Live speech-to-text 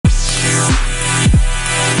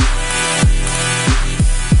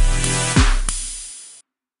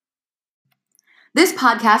This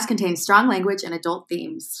podcast contains strong language and adult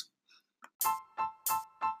themes.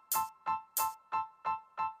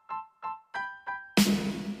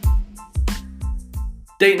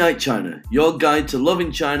 Date Night China, your guide to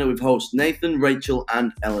loving China with hosts Nathan, Rachel,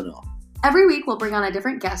 and Eleanor. Every week, we'll bring on a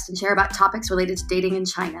different guest and share about topics related to dating in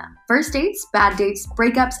China. First dates, bad dates,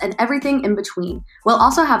 breakups, and everything in between. We'll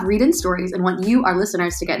also have read-in stories and want you, our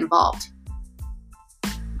listeners, to get involved.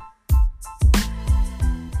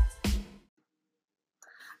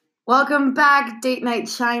 Welcome back, Date Night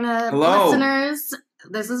China listeners.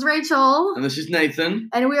 This is Rachel. And this is Nathan.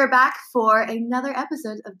 And we are back for another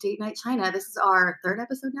episode of Date Night China. This is our third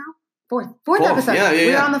episode now? Fourth episode.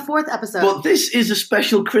 We're on the fourth episode. But this is a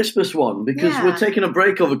special Christmas one because we're taking a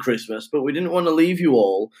break over Christmas, but we didn't want to leave you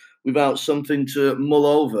all without something to mull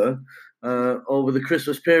over the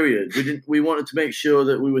Christmas period. We wanted to make sure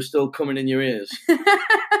that we were still coming in your ears.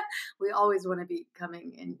 We always want to be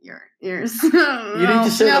coming in your ears. You need to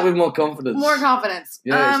say that with more confidence. More confidence.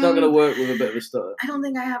 Yeah, it's not going to work with a bit of a stutter. I don't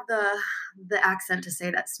think I have the accent to say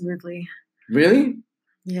that smoothly. Really?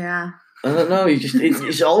 Yeah. I don't know.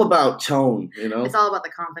 It's all about tone, you know. It's all about the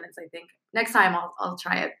confidence, I think. Next time I'll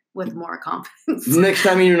try it with more confidence. Next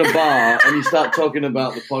time you're in a bar and you start talking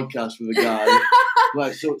about the podcast with a guy,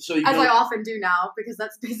 like so you as I often do now, because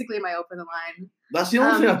that's basically my open line. That's the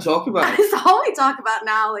only thing I talk about. That's all we talk about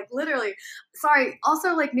now, like literally. Sorry.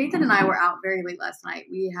 Also, like Nathan and I were out very late last night.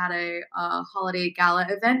 We had a holiday gala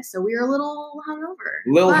event, so we were a little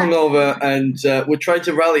hungover. And we're trying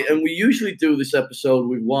to rally. And we usually do this episode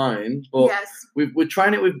with wine, but we're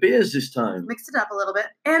trying it with beers this time. Mixed it up a little bit.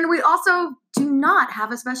 And we also do not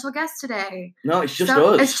have a special guest today. No, it's just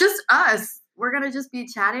us. It's just us. We're going to just be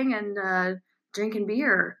chatting and drinking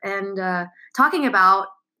beer and talking about.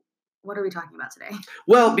 What are we talking about today?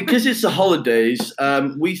 Well, because it's the holidays,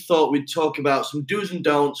 we thought we'd talk about some do's and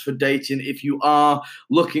don'ts for dating if you are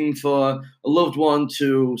looking for a loved one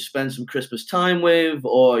to spend some Christmas time with,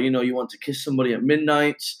 or, you know, you want to kiss somebody at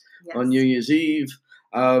midnight on New Year's Eve.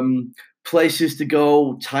 Places to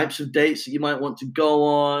go, types of dates that you might want to go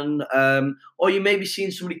on, or you may be seeing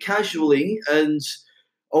somebody casually and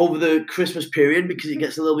over the Christmas period because it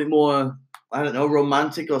gets a little bit more, I don't know,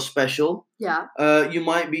 romantic or special. Yeah. You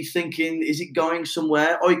might be thinking, is it going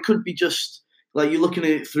somewhere? Or it could be just like you're looking at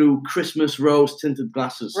it through Christmas rose-tinted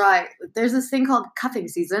glasses. Right. There's this thing called cuffing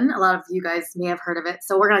season. A lot of you guys may have heard of it.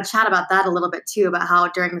 So we're going to chat about that a little bit too, about how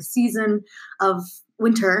during the season of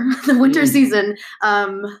winter, the winter season,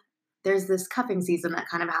 there's this cuffing season that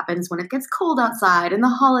kind of happens when it gets cold outside and the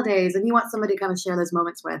holidays and you want somebody to kind of share those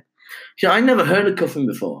moments with. Yeah, I never heard of cuffing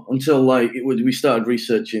before until we started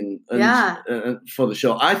researching for the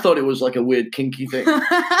show. I thought it was like a weird kinky thing.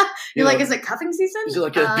 You're like, is it cuffing season? Is it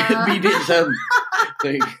like a BDSM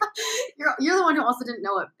thing? You're the one who also didn't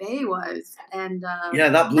know what bae was. And yeah,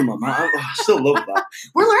 that blew my mind. I still love that.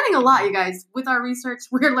 We're learning a lot, you guys. With our research,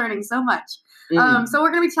 we're learning so much. So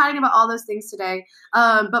we're going to be chatting about all those things today.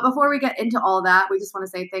 But before we get into all that, we just want to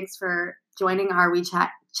say thanks for joining our WeChat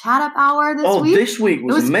Chat Up Hour this week. Oh, this week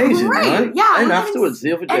was amazing, great. Right? Yeah. And afterwards,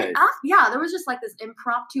 the other day. There was just like this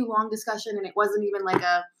impromptu long discussion, and it wasn't even like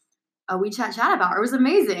a WeChat Chat Up Hour. It was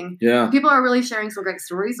amazing. Yeah. People are really sharing some great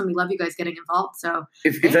stories, and we love you guys getting involved. So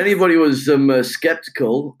if anybody was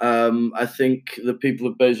skeptical, I think the people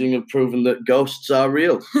of Beijing have proven that ghosts are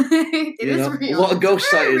real. It is real. A lot of ghost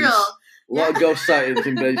sightings. Real. A lot of ghost sightings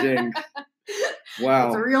in Beijing. Wow.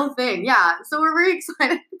 It's a real thing. Yeah. So we're very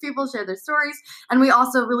excited people share their stories. And we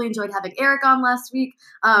also really enjoyed having Eric on last week.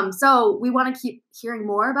 So we want to keep hearing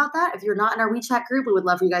more about that. If you're not in our WeChat group, we would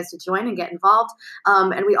love for you guys to join and get involved.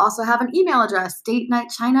 And we also have an email address,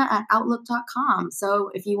 datenightchina@outlook.com. So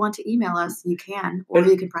if you want to email us, you can, or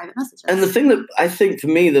you can private message us. And the thing that I think for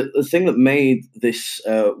me, the thing that made this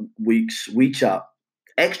week's WeChat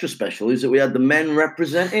extra special is that we had the men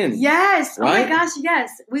representing. Yes. Right? Oh my gosh,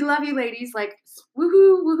 yes. We love you ladies. Like,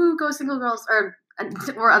 woohoo, go single girls, or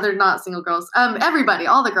other not single girls. Everybody,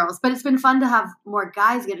 all the girls. But it's been fun to have more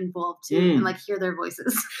guys get involved too and like hear their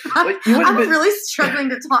voices. I'm really struggling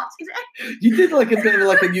to talk today. You did like a bit of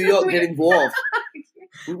like a New York get involved.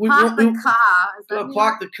 Park the car.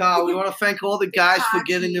 Park the car. We want to thank all the guys for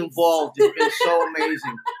getting involved. It's been so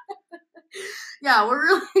amazing. Yeah, we're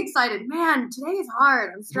really excited. Man, today is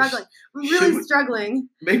hard. I'm struggling. I'm really struggling.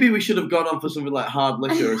 Maybe we should have gone on for something like hard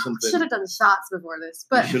liquor or something. Should have done shots before this,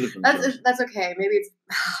 but that's okay. Maybe it's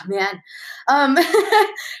man.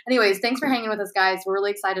 Anyways, thanks for hanging with us, guys. We're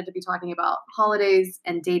really excited to be talking about holidays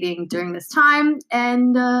and dating during this time,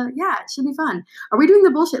 and it should be fun. Are we doing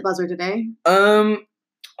the bullshit buzzer today?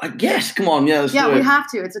 I guess. Come on, we have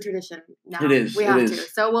to. It's a tradition now. It is. We have to.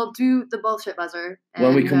 So we'll do the bullshit buzzer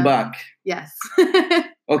when we come back. Yes.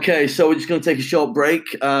 Okay, so we're just going to take a short break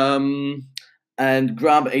and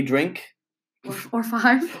grab a drink. Or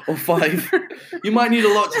 5. Or 5. You might need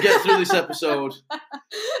a lot to get through this episode.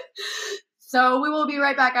 So we will be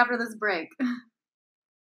right back after this break.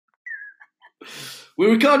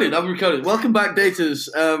 We're recording. I'm recording. Welcome back, daters.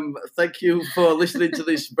 Thank you for listening to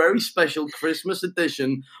this very special Christmas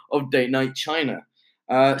edition of Date Night China.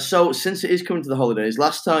 So, since it is coming to the holidays,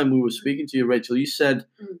 last time we were speaking to you, Rachel, you said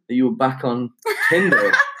that you were back on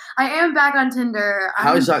Tinder. I am back on Tinder.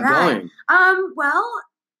 How is that going? Well,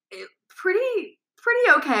 pretty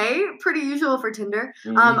okay. Pretty usual for Tinder.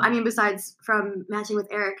 I mean, besides from matching with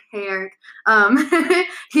Eric. Hey, Eric.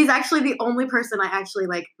 He's actually the only person I actually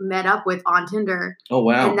met up with on Tinder. Oh,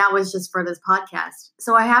 wow. And that was just for this podcast.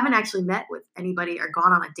 So I haven't actually met with anybody or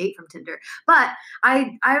gone on a date from Tinder. But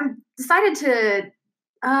I decided to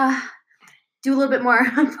do a little bit more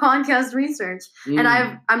podcast research. And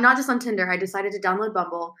I'm not just on Tinder. I decided to download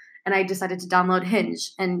Bumble. And I decided to download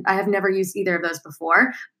Hinge. And I have never used either of those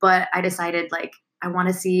before. But I decided, I want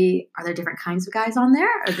to see, are there different kinds of guys on there?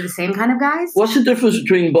 Are they the same kind of guys? What's the difference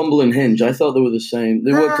between Bumble and Hinge? I thought they were the same.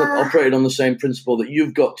 They operated on the same principle that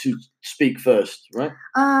you've got to speak first, right?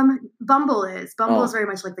 Bumble is very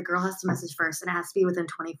much like the girl has to message first, and it has to be within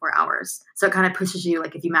 24 hours. So it kind of pushes you,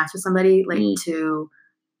 if you match with somebody, to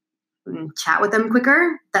chat with them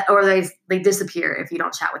quicker, or they disappear if you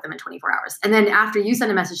don't chat with them in 24 hours. And then after you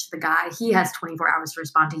send a message to the guy, he has 24 hours to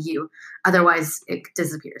respond to you. Otherwise, it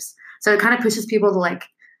disappears. So it kind of pushes people to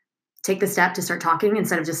take the step to start talking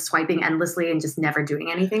instead of just swiping endlessly and just never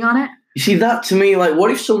doing anything on it. You see, that to me, what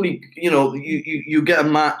if somebody, you get a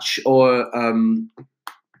match or, and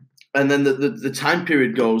then the time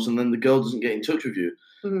period goes and then the girl doesn't get in touch with you.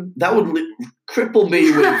 Mm-hmm. That would cripple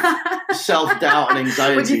me with self-doubt and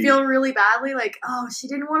anxiety. Would you feel really badly? Oh, she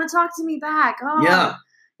didn't want to talk to me back. Oh. Yeah.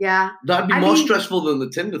 Yeah. That'd be more stressful than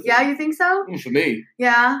the Tinder thing. Yeah, you think so? For me.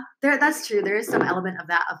 Yeah. That's true. There is some element of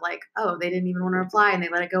that of they didn't even want to reply and they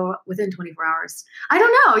let it go within 24 hours. I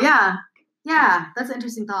don't know. Yeah. Yeah. That's an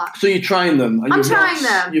interesting thought. So you're trying them. I'm trying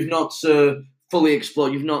them. You've not fully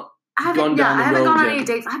explored. You've not gone down the road. I haven't gone on any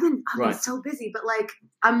dates. I've been so busy, but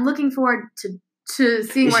I'm looking forward to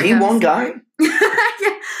seeing is where he one guy? Yeah,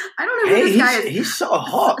 I don't know who this guy is. He's so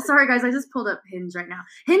hot. Sorry, guys, I just pulled up Hinge right now.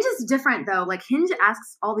 Hinge is different though. Hinge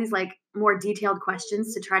asks all these more detailed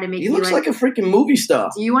questions to try to make you. He looks like a freaking movie star.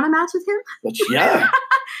 Do you want to match with him? Yeah.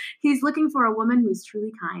 He's looking for a woman who's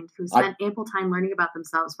truly kind, who spent ample time learning about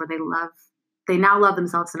themselves, where they now love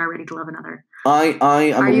themselves and are ready to love another. I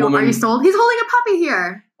am a woman. Are you sold? He's holding a puppy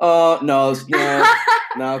here. No,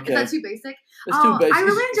 okay. Is that too basic? It's too basic. I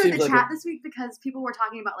really enjoyed the chat this week because people were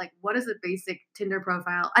talking about what is a basic Tinder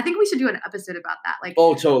profile. I think we should do an episode about that.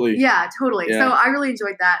 Oh, totally. Yeah, totally. Yeah. So I really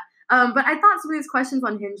enjoyed that. But I thought some of these questions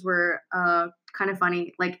on Hinge were kind of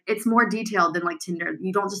funny. It's more detailed than Tinder.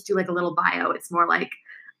 You don't just do a little bio. It's more a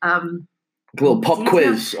little pop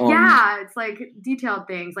quiz. Yeah, it's detailed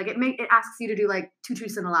things. It asks you to do 2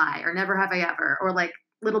 truths and a lie or never have I ever or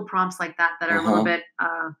little prompts like that are a little bit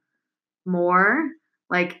more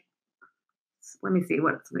let me see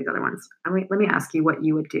what some of these other ones. Let me ask you what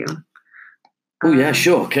you would do. Oh yeah,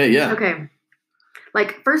 sure. Okay, yeah. Okay.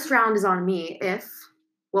 First round is on me.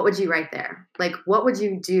 What would you write there? What would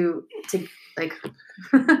you do to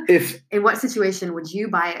if in what situation would you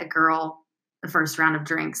buy a girl the first round of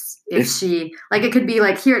drinks if she it could be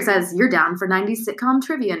here it says you're down for 90s sitcom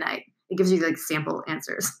trivia night. It gives you like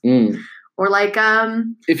answers. Or like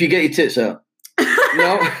if you get your tits out.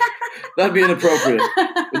 No, that'd be inappropriate.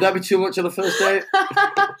 Would that be too much on the first date?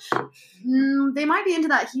 They might be into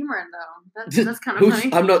that humor though. That's kind of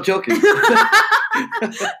funny. I'm not joking.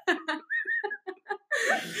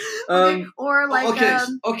 Or like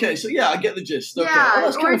okay, so yeah, I get the gist. Okay. Yeah,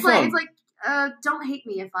 that's or it's like don't hate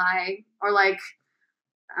me if I, or like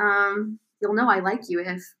you'll know I like you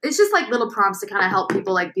if. It's just like little prompts to kind of help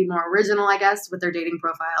people like be more original, I guess, with their dating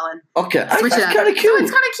profile and switch it up. Kind of cute. So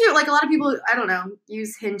it's kind of cute. Like a lot of people, I don't know,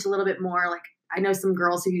 use Hinge a little bit more. Like I know some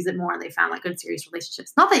girls who use it more and they found like good serious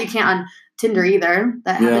relationships. Not that you can't on Tinder either.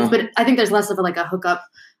 That happens, but I think there's less of a hookup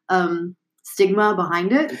stigma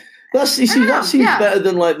behind it. That seems better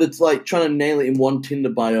than like trying to nail it in one Tinder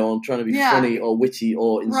bio and trying to be funny or witty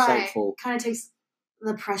or insightful. Right. Kind of takes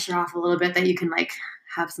the pressure off a little bit that you can like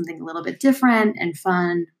have something a little bit different and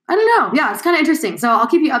fun. I don't know. Yeah, it's kind of interesting. So I'll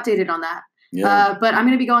keep you updated on that. Yeah. But I'm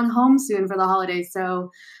going to be going home soon for the holidays,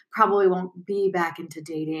 so probably won't be back into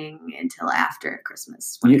dating until after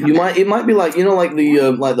Christmas. It might be like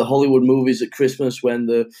the Hollywood movies at Christmas when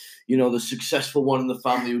the successful one in the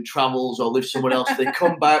family who travels or lives somewhere else, they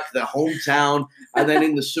come back to their hometown, and then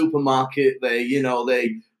in the supermarket they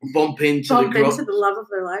bump into the love of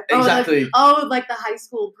their life. Exactly. Like the high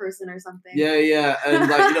school person or something. Yeah,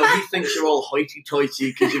 and he thinks you're all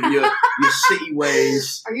hoity-toity because of your city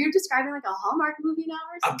ways. Are you describing like a Hallmark movie now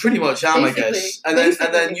or something? I pretty much am, basically, I guess.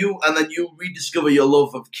 And then you rediscover your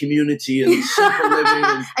love of community and simple living.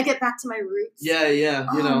 And I get back to my roots. Yeah.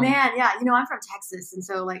 Oh man, yeah. I'm from Texas, and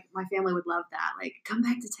so like my family would love that. Like, come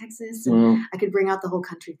back to Texas, and I could bring out the whole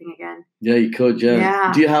country thing again. Yeah, you could.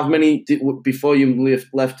 Yeah. Do you have many before you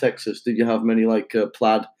left Texas? Did you have many like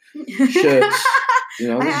plaid shirts?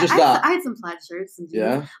 I had some plaid shirts. And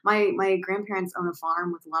yeah. My grandparents own a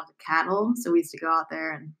farm with a lot of cattle, so we used to go out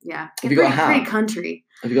there and Have you got a hat? Pretty country.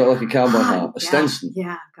 Have you got like a cowboy hat, a Stetson?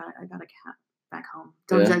 Yeah, I got a hat back home.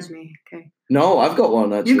 Don't judge me, okay? No, I've got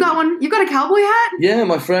one actually. You got one? You got a cowboy hat? Yeah,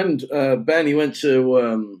 my friend Ben, he went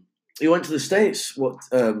to the States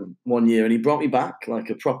one year, and he brought me back like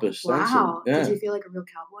a proper Stetson. Wow! Yeah. Did you feel like a real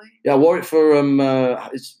cowboy? Yeah, I wore it for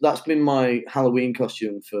that's been my Halloween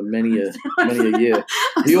costume for many a year.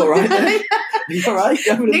 Are you all right? Are you all right?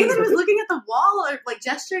 Nathan was looking at the wall, or like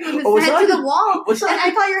gesturing with his head to the wall, and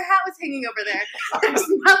I thought your hat was hanging over there. There's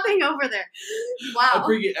nothing over there. Wow! I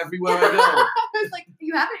bring it everywhere I go. I was like,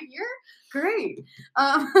 you have it here? Great.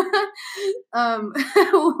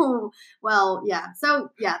 Well, yeah. So,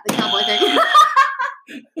 yeah, the cowboy thing.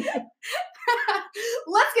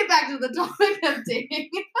 Let's get back to the topic of dating.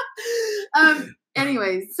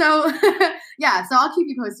 Anyways, so yeah, so I'll keep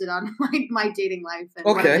you posted on my dating life and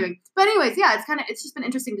what I'm doing. But anyways, yeah, it's just been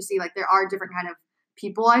interesting to see like there are different kind of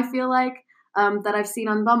people, I feel like, that I've seen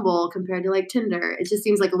on Bumble compared to like Tinder. It just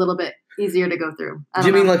seems like a little bit easier to go through. Do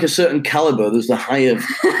you mean like a certain caliber? There's a higher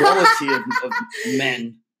quality of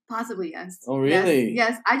men. Possibly, yes. Oh, really?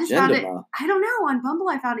 Yes. I just found it. I don't know. On Bumble,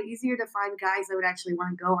 I found it easier to find guys I would actually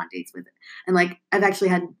want to go on dates with, and like I've actually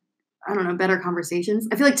had, I don't know, better conversations.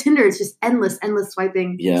 I feel like Tinder is just endless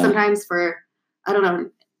swiping. Yeah. Sometimes I don't know.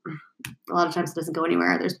 A lot of times it doesn't go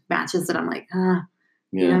anywhere. There's matches that I'm like,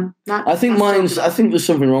 yeah. I think there's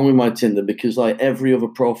something wrong with my Tinder because like every other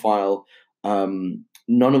profile,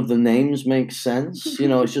 none of the names make sense.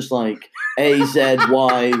 It's just like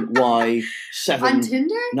AZYY7 on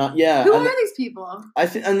Tinder. Who are these people? I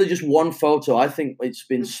think, and they're just one photo. I think it's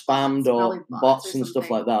been spammed or bots and stuff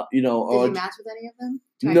like that. Did you match with any of them?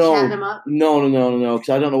 No, chat them up? No, because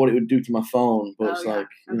I don't know what it would do to my phone. But it's like,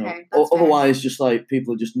 otherwise, just like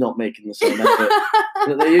people are just not making the same effort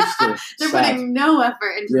that they used to. They're putting no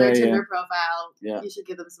effort into their Tinder profile. Yeah. You should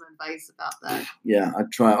give them some advice about that. Yeah,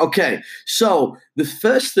 I'd try. Okay, so the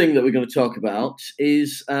first thing that we're going to talk about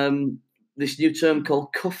is this new term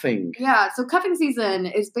called cuffing. Yeah, so cuffing season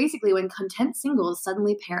is basically when content singles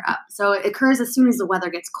suddenly pair up. So it occurs as soon as the weather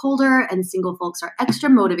gets colder and single folks are extra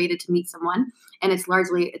motivated to meet someone. And it's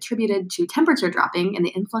largely attributed to temperature dropping and the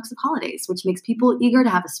influx of holidays, which makes people eager to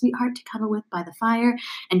have a sweetheart to cuddle with by the fire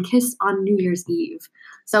and kiss on New Year's Eve.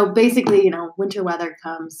 So basically, winter weather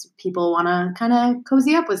comes, people want to kind of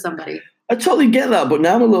cozy up with somebody. I totally get that, but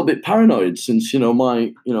now I'm a little bit paranoid since, when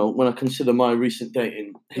I consider my recent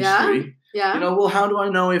dating history. Yeah. Well, how do I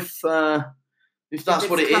know if that's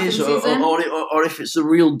what it is or if it's the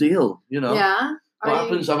real deal, Yeah. What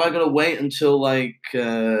happens? Have I got to wait until like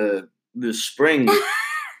the spring?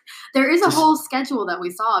 There is a whole schedule that we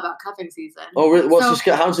saw about cuffing season. Oh, really? What's the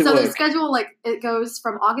schedule? How does it work? So the schedule, it goes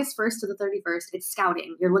from August 1st to the 31st. It's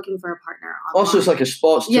scouting. You're looking for a partner. Also, it's like a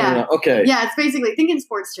sports term. Yeah. Okay. Yeah, it's basically, think in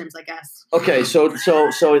sports terms, I guess. Okay, so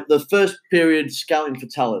the first period, scouting for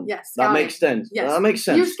talent. Yes. That makes sense. Yes. That makes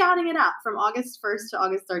sense. You're scouting it out from August 1st to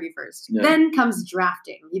August 31st. Yeah. Then comes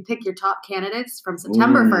drafting. You pick your top candidates from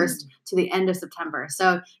September 1st to the end of September.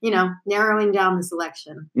 So, narrowing down the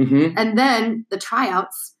selection. Mm-hmm. And then the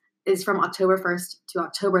tryouts is from October 1st to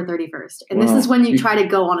October 31st. And this is when you try to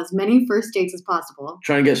go on as many first dates as possible.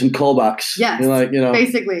 Try and get some callbacks. Yes.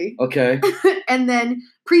 Basically. Okay. And then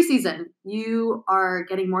preseason, you are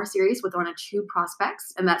getting more serious with one or two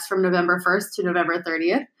prospects. And that's from November 1st to November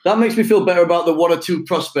 30th. That makes me feel better about the one or two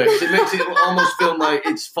prospects. It makes it almost feel like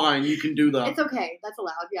it's fine. You can do that. It's okay. That's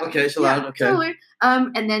allowed. Yeah. Okay, it's allowed. Okay. Totally.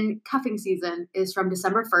 And then cuffing season is from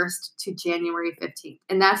December 1st to January 15th.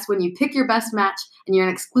 And that's when you pick your best match and you're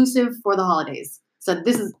an exclusive for the holidays. So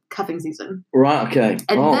this is cuffing season. Right, okay.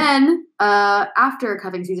 And then after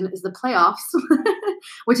cuffing season is the playoffs,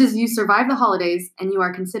 which is you survive the holidays and you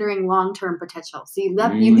are considering long-term potential. So you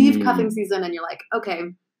leave cuffing season and you're like, okay,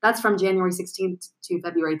 That's from January 16th to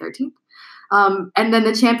February 13th. And then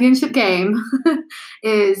the championship game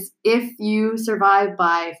is if you survive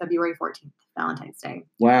by February 14th, Valentine's Day.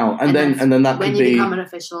 Wow. And then that could be... when you become an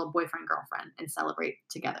official boyfriend, girlfriend and celebrate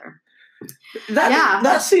together.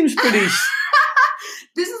 That seems pretty...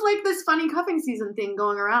 This is like this funny cuffing season thing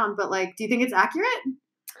going around, but like, do you think it's accurate?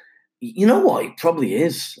 You know what? It probably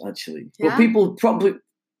is, actually. Yeah? But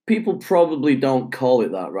people probably don't call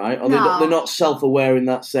it that, right? Or they're not self-aware in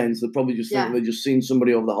that sense. They probably just think they've just seen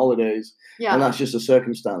somebody over the holidays. Yeah. And that's just a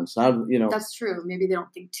circumstance. That's true. Maybe they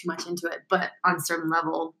don't think too much into it, but on a certain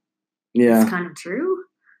level, it's kind of true.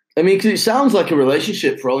 I mean, because it sounds like a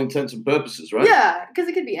relationship for all intents and purposes, right? Yeah, because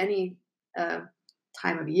it could be any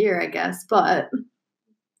time of year, I guess, but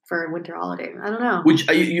for a winter holiday, I don't know. Which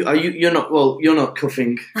you're not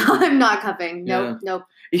cuffing. I'm not cuffing. Nope.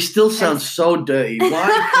 It still sounds so dirty.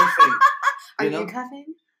 Why cuffing? Are you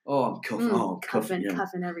cuffing? Oh, I'm cuffing.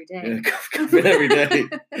 Cuffing every day. Yeah, cuffing every day.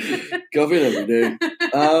 Cuffing every day.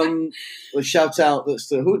 A shout out.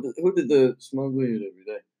 Who did the smoke weed every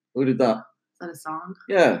day? Who did that? Is that a song?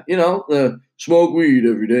 Yeah, the smoke weed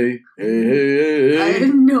every day. Hey, hey, hey. I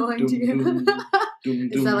have no idea.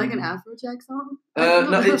 Is that like an Afrojack song?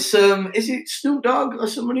 No, it's is it Snoop Dogg or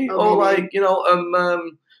somebody? Or maybe.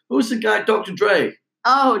 Like who's the guy? Dr. Dre.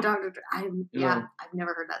 Oh, Dr. Dre. I've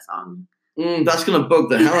never heard that song. That's gonna bug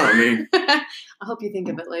the hell out of me. I hope you think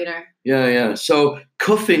of it later. Yeah. So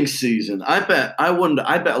cuffing season. I bet a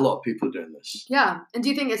lot of people are doing this. Yeah. And do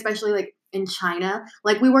you think, especially like in China,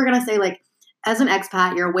 like we were gonna say, like as an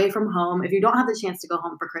expat, you're away from home. If you don't have the chance to go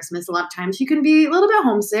home for Christmas, a lot of times you can be a little bit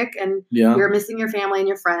homesick and you're missing your family and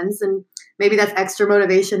your friends. And maybe that's extra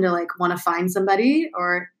motivation to like want to find somebody,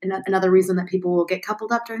 or another reason that people will get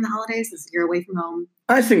coupled up during the holidays is you're away from home.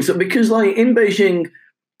 I think so, because like in Beijing,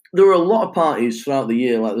 there are a lot of parties throughout the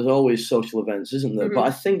year. Like there's always social events, isn't there? Mm-hmm. But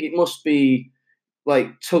I think it must be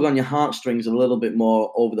like tug on your heartstrings a little bit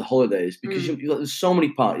more over the holidays, because there's so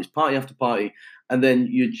many parties, party after party, and then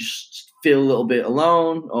you just feel a little bit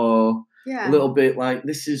alone, or a little bit like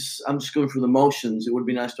I'm just going through the motions. It would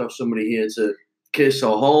be nice to have somebody here to kiss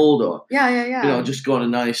or hold, or just go on a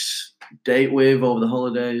nice date with over the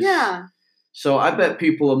holidays. Yeah. So I bet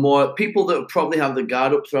people that probably have the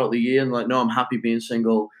guard up throughout the year and like, no, I'm happy being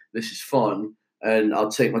single. This is fun, and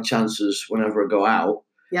I'll take my chances whenever I go out.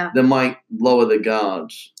 Yeah. They might lower the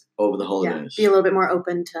guard over the holidays. Be a little bit more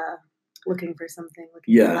open to looking for something,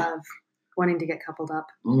 looking for love, wanting to get coupled up.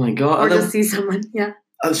 Oh my God. Or just see someone. Yeah.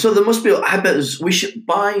 So there must be, I bet we should,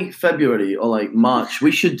 by February or like March,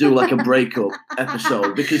 we should do like a breakup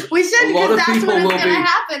episode, because we should, because that's when it's going to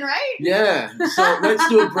happen, right? Yeah. So let's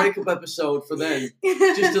do a breakup episode for them,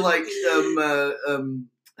 just to like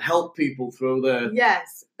help people through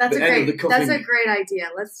Yes, that's a great idea.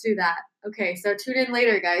 Let's do that. Okay, so tune in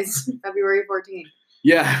later, guys. February 14th.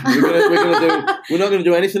 Yeah, we're not gonna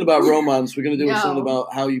do anything about romance. We're gonna do something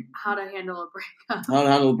about how to handle a breakup. How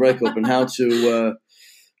to handle a breakup, and how to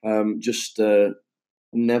just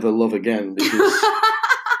never love again, because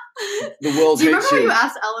the world hates you. Do you remember when you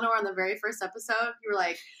asked Eleanor on the very first episode? You were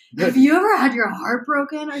like, have you ever had your heart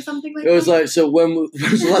broken or something like that? It was like, so when was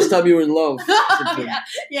the last time you were in love?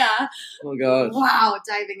 Yeah. Oh, God. Wow,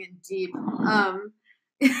 diving in deep. I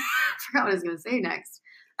forgot what I was going to say next.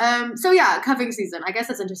 So cuffing season. I guess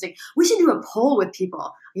that's interesting. We should do a poll with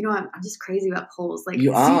people. I'm just crazy about polls. Like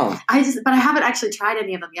you are. But I haven't actually tried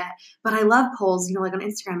any of them yet. But I love polls. Like on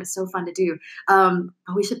Instagram, it's so fun to do.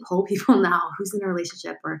 But we should poll people now who's in a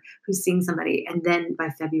relationship or who's seeing somebody, and then by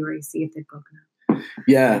February see if they've broken up.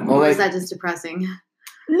 Yeah. Or is that just depressing?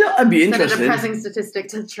 No, it'd be interesting. It's a depressing statistic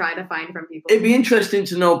to try to find from people. It'd be interesting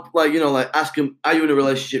to know, ask them, are you in a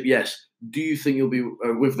relationship? Yes. Do you think you'll be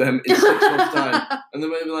with them in 6 months' time? And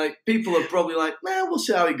then maybe like, people are probably like, we'll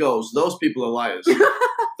see how it goes. Those people are liars.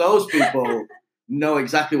 Those people know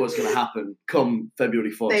exactly what's going to happen come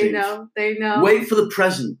February 14th. They know. Wait for the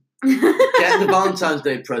present. Get the Valentine's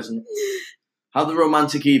Day present. Have the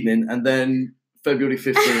romantic evening, and then February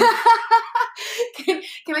 15th.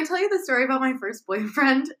 Can I tell you the story about my first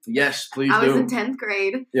boyfriend? Yes, please I was in 10th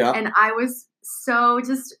grade. Yeah. And I was so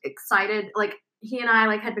just excited. Like, he and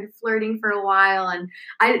I had been flirting for a while, and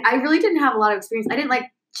I really didn't have a lot of experience. I didn't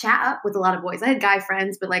chat up with a lot of boys. I had guy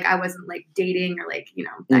friends, but I wasn't dating or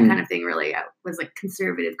that kind of thing. Really, I was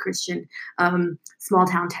conservative Christian, small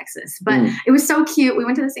town Texas. But it was so cute. We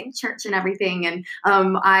went to the same church and everything, and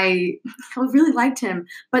I really liked him.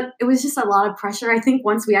 But it was just a lot of pressure. I think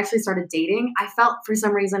once we actually started dating, I felt for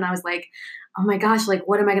some reason I was like, oh my gosh, like,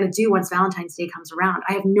 what am I going to do once Valentine's Day comes around?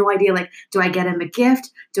 I have no idea. Like, do I get him a gift?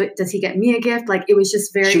 Does he get me a gift? Like, it was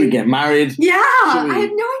just very. Should we get married? Yeah. I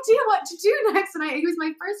had no idea what to do next. And he was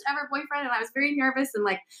my first ever boyfriend, and I was very nervous. And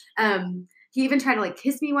like, he even tried to like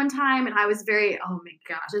kiss me one time, and I was very, oh my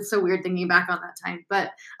gosh, it's so weird thinking back on that time.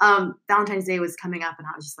 But Valentine's Day was coming up, and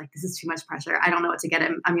I was just like, this is too much pressure. I don't know what to get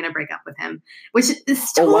him. I'm going to break up with him, which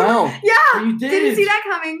is Oh, wow. Yeah. You did. Didn't see that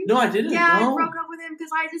coming. No, I didn't. Yeah, no. I broke up with him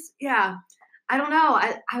because I don't know.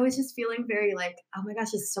 I was just feeling very like, oh my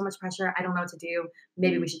gosh, this is so much pressure. I don't know what to do.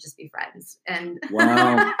 Maybe we should just be friends. And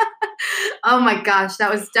wow. Oh my gosh,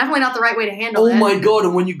 that was definitely not the right way to handle it. Oh my God.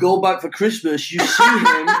 And when you go back for Christmas, you see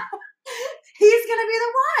him. He's gonna be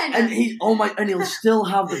the one. And he'll still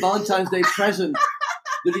have the Valentine's Day present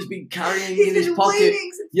that he's been carrying He's in his been pocket.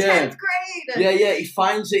 waiting since 10th grade. Yeah. He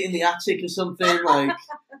finds it in the attic or something, like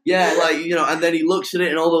and then he looks at it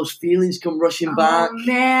and all those feelings come rushing back. Oh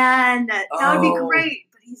man, that would be great.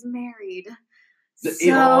 But he's married.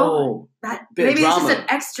 That maybe it's just an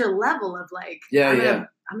extra level of like, I'm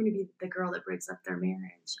gonna be the girl that breaks up their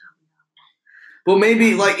marriage. But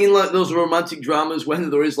maybe like in like those romantic dramas when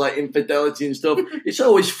there is like infidelity and stuff, it's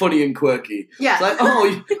always funny and quirky. Yeah. It's like,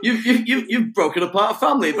 oh, you've broken apart a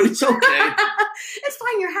family, but it's okay. It's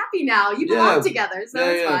fine. You're happy now. You belong together, so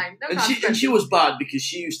it's fine. No and she was bad because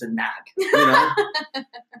she used to nag. You know.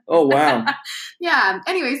 Oh wow. Yeah.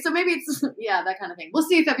 Anyway, so maybe it's that kind of thing. We'll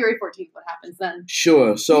see February 14th what happens then.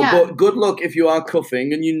 Sure. So, but good luck if you are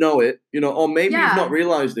cuffing and you know it. Or maybe you've not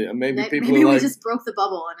realized it, and maybe people are like, we just broke the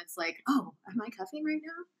bubble, and it's like, oh, am I cuffing right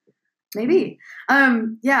now? Maybe.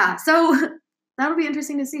 So that'll be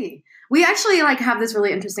interesting to see. We actually like have this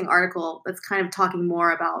really interesting article that's kind of talking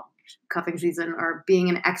more about cuffing season or being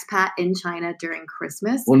an expat in China during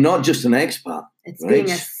Christmas. Well, not just an expat. It's being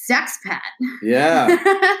a sexpat. Yeah.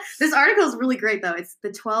 This article is really great, though. It's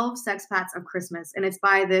the 12 Sexpats of Christmas, and it's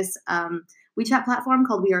by this WeChat platform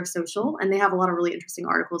called We Are Social, and they have a lot of really interesting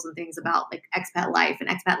articles and things about like expat life and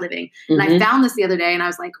expat living. And I found this the other day, and I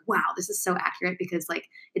was like, wow, this is so accurate because like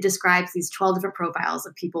it describes these 12 different profiles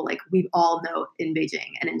of people like we all know in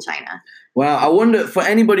Beijing and in China. Wow. I wonder, for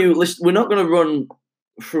anybody who listens, we're not going to run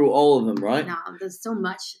through all of them, right? No, there's so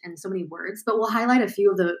much and so many words, but we'll highlight a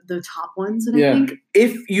few of the top ones that I think.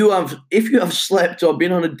 If you have slept or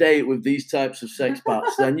been on a date with these types of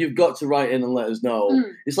sexpats, then you've got to write in and let us know.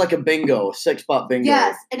 It's like a bingo, a sexpat bingo.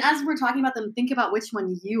 Yes, and as we're talking about them, think about which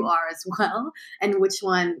one you are as well, and which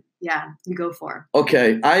one, you go for.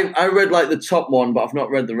 Okay, I read like the top one, but I've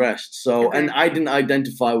not read the rest. So, and I didn't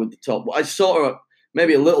identify with the top. I saw her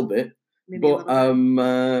maybe a little bit.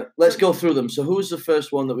 Let's go through them. So who's the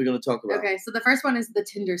first one that we're going to talk about? Okay, so the first one is the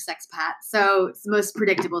Tinder sexpat. So it's the most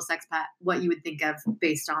predictable sexpat, what you would think of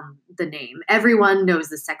based on the name. Everyone knows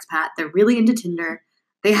the sexpat. They're really into Tinder.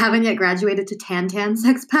 They haven't yet graduated to Tantan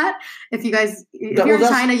sexpat. If you're in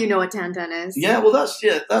China, you know what Tantan is. Yeah, well,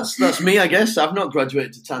 that's me, I guess. I've not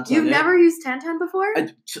graduated to Tantan. You've never used Tantan before?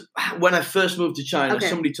 When I first moved to China,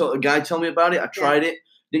 a guy told me about it. I tried it.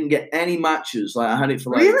 Didn't get any matches. Like I had it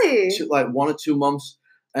for like 1 or 2 months,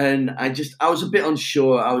 and I was a bit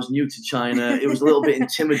unsure. I was new to China. It was a little bit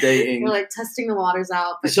intimidating. You're like testing the waters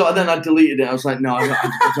out. So then I deleted it. I was like, no, I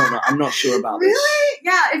don't know. I'm not sure about this. Really?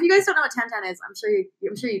 Yeah. If you guys don't know what Tantan is, I'm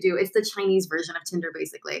sure you do. It's the Chinese version of Tinder,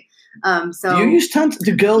 basically. So do you use Tantan?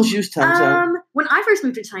 Do girls use Tantan? When I first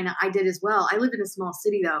moved to China, I did as well. I lived in a small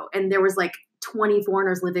city though, and there was like 20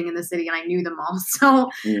 foreigners living in the city, and I knew them all.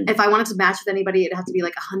 So if I wanted to match with anybody, it'd have to be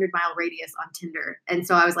like 100-mile radius on Tinder. And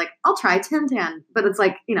so I was like, I'll try Tantan. But it's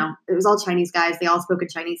like, it was all Chinese guys. They all spoke in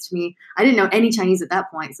Chinese to me. I didn't know any Chinese at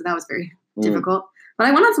that point, so that was very difficult. But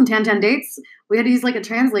I went on some Tantan dates. We had to use like a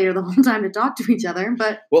translator the whole time to talk to each other.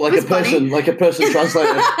 But like a person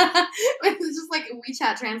translator. It was just like a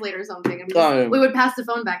WeChat translator or something. And we would pass the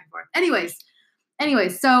phone back and forth.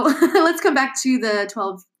 Anyways, so let's come back to the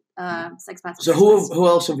 12 sexpats. So who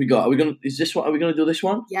else have we got? Are we gonna do this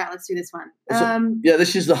one? Yeah, let's do this one.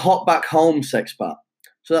 This is the hot back home sexpat.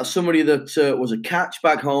 So that's somebody that was a catch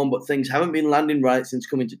back home, but things haven't been landing right since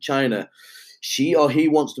coming to China. She or he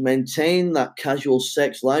wants to maintain that casual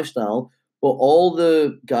sex lifestyle, but all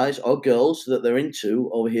the guys or girls that they're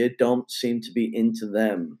into over here don't seem to be into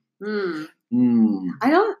them. I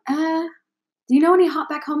don't. Do you know any hot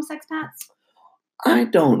back home sexpats? I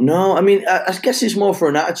don't know. I mean, I guess it's more for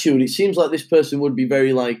an attitude. It seems like this person would be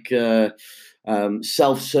very like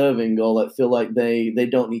self-serving, or like feel like they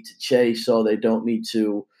don't need to chase, or they don't need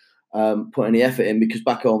to put any effort in, because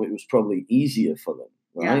back home it was probably easier for them,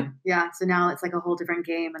 right? Yeah. So now it's like a whole different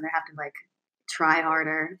game, and they have to like try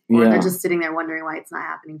harder, or they're just sitting there wondering why it's not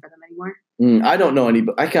happening for them anymore. I don't know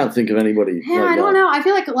anybody. I can't think of anybody. Yeah, I don't know. I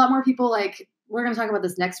feel like a lot more people like. We're going to talk about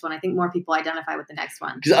this next one. I think more people identify with the next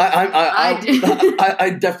one. Because I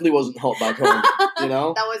definitely wasn't hot back home. You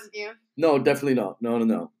know, that wasn't you. No, definitely not.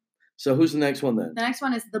 No. So who's the next one then? The next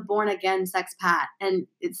one is the Born Again Sex Pat, and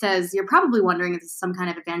it says you're probably wondering if this is some kind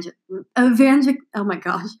of oh my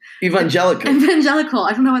gosh, evangelical.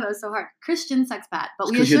 I don't know why that was so hard. Christian sex pat, but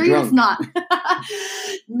we assure you it's not.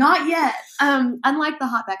 Not yet. Unlike the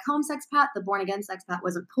hot back home sex pat, the Born Again Sex Pat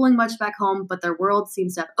wasn't pulling much back home, but their world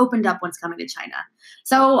seems to have opened up once coming to China.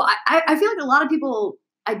 So I feel like a lot of people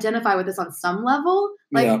identify with this on some level.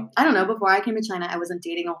 Like, I don't know, before I came to China, I wasn't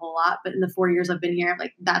dating a whole lot, but in the 4 years I've been here,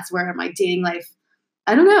 like that's where my dating life,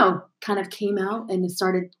 I don't know, kind of came out and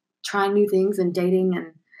started trying new things and dating.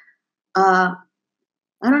 And I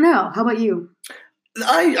don't know. How about you?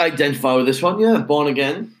 I identify with this one. Yeah. Born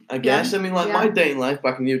again, I guess. I mean, like my dating life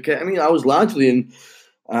back in the UK, I mean, I was largely in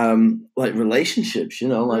like relationships, you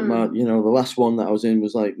know, like my, you know, the last one that I was in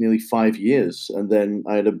was like nearly 5 years. And then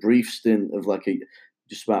I had a brief stint of like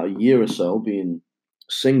just about a year or so being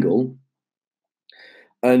single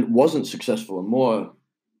and wasn't successful and more,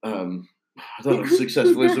 I don't know if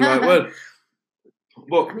successful is the right word.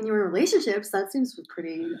 But, I mean, you were in relationships. That seems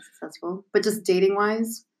pretty successful. But just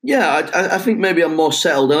dating-wise? Yeah, I think maybe I'm more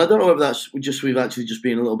settled. And I don't know if that's just we've actually just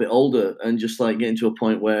been a little bit older and just like getting to a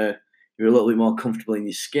point where you're a little bit more comfortable in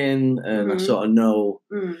your skin. And I sort of know,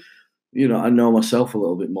 you know, I know myself a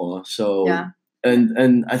little bit more. So,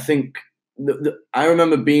 and I think I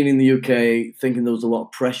remember being in the UK thinking there was a lot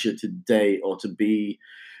of pressure to date or to be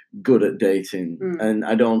good at dating. And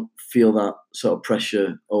I don't feel that sort of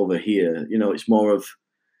pressure over here. You know, it's more of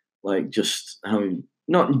like just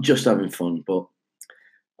not just having fun, but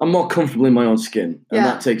I'm more comfortable in my own skin. And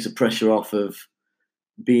that takes the pressure off of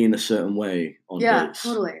being a certain way on dates.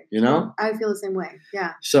 Yeah, totally. You know? I feel the same way.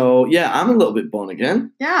 Yeah. So, yeah, I'm a little bit born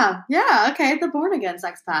again. Yeah. Okay, the born again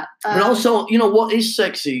sex pat. But also, you know, what is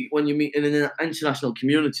sexy when you meet in an international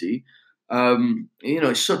community, you know,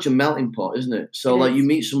 it's such a melting pot, isn't it? So, like, you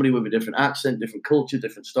meet somebody with a different accent, different culture,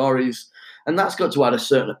 different stories, and that's got to add a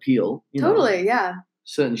certain appeal. You totally, know,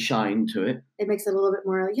 certain shine to it. It makes it a little bit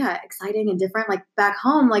more, exciting and different. Like, back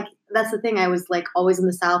home, like, that's the thing. I was, like, always in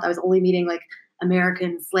the South. I was only meeting, like,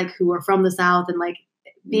 Americans, like, who are from the South, and, like,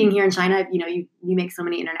 being here in China, you know, you make so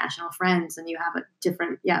many international friends, and you have a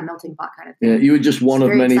different, melting pot kind of thing. Yeah, you were just one of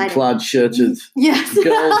many plaid-shirted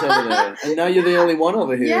girls over there, and now you're the only one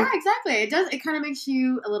over here. Yeah, exactly. It kind of makes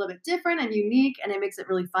you a little bit different and unique, and it makes it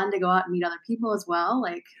really fun to go out and meet other people as well.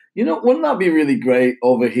 Like, you know, wouldn't that be really great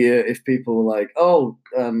over here if people were like, oh,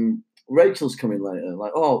 Rachel's coming later.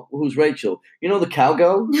 Like, oh, who's Rachel? You know, the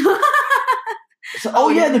cowgirl? So,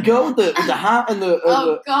 the girl with the hat and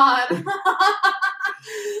the... God.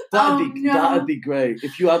 That'd be great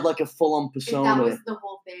if you had like a full-on persona. If that was the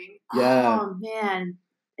whole thing. Yeah. Oh man,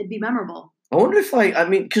 it'd be memorable. I wonder if I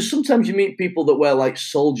mean, because sometimes you meet people that wear like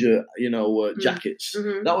soldier, you know, jackets.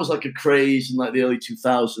 That was like a craze in like the early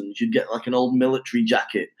 2000s. You'd get like an old military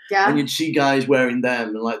jacket, and you'd see guys wearing them,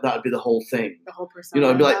 and like that'd be the whole thing. The whole persona. You know,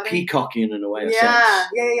 it'd be like peacocking in a way. Yeah.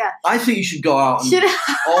 I think you should go out and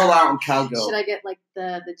all out and cowgirl. Should I get like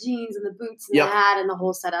the jeans and the boots and the hat and the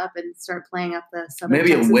whole setup and start playing up the Southern maybe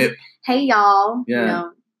Texas? A whip. Hey y'all. Yeah. You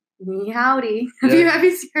know, ni howdy. Have you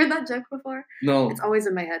heard that joke before? No. It's always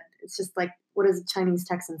in my head. It's just like, what does a Chinese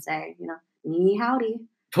Texan say? You know, ni howdy.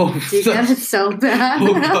 It's so bad.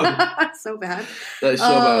 Oh, God. So bad. That is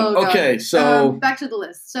so bad. Okay, so back to the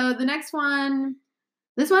list. So the next one,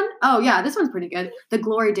 this one's pretty good. The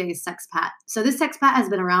Glory Days Sex Pat. So this sex pat has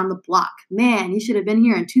been around the block. Man, you should have been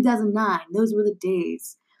here in 2009. Those were the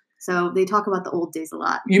days. So they talk about the old days a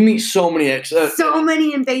lot. You meet so many so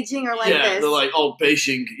many in Beijing are like this. Yeah, they're like, oh,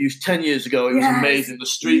 Beijing, 10 years ago, it was amazing. The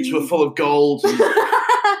streets were full of gold and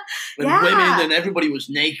women, and everybody was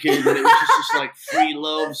naked, and it was just this like free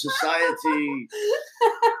love society.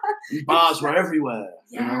 And bars were everywhere.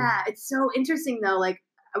 Yeah, you know? It's so interesting though. Like,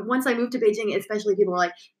 once I moved to Beijing, especially people were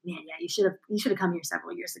like, man, you should have come here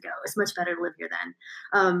several years ago. It's much better to live here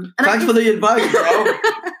then. Thanks for the advice,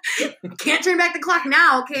 bro. Can't turn back the clock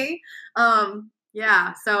now, okay?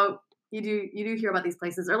 So you do hear about these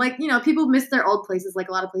places, or like, you know, people miss their old places. Like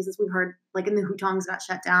a lot of places we've heard, like in the Hutongs got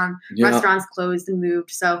shut down, restaurants closed and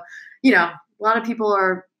moved. So, you know, a lot of people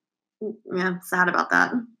are sad about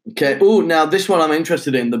that. Okay. Oh, now this one I'm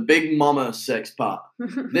interested in, the Big Mama sex part.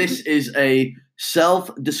 This is a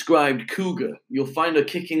self-described cougar. You'll find her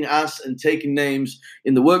kicking ass and taking names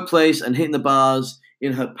in the workplace and hitting the bars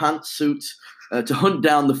in her pantsuit to hunt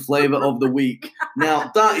down the flavour of the week. Now,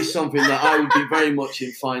 that is something that I would be very much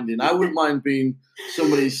in finding. I wouldn't mind being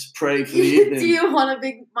somebody's prey for the evening. Do you want a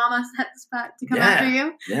big mama sexpat to come after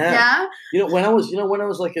you? Yeah. When I was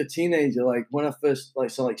like a teenager, like when I first like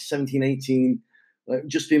 17, 18, like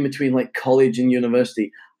just in between like college and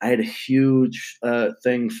university, I had a huge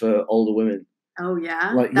thing for older women. Oh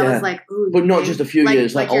yeah, that was like, ooh, but not just a few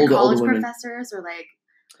years, like older, college older women. professors, or like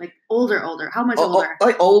older. How much older?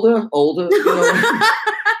 Like older. You know?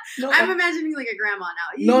 No, I'm imagining like a grandma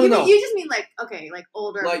now. No. You just mean like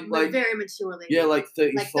older, like very mature lady. Yeah, like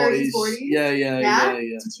 30s, like 40s. 40s. Yeah. Did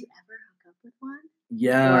you ever hook up with one?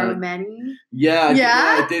 Yeah. Or many?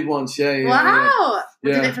 Yeah, I did once. Yeah. Wow.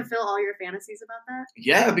 Yeah. Did it fulfill all your fantasies about that?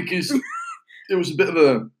 Yeah, because it was a bit of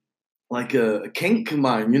a kink of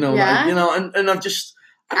mine, you know. Yeah. Like, and I've just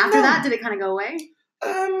after that, did it kind of go away?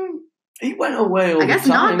 It went away over I guess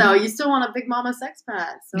time. not, though. You still want a big mama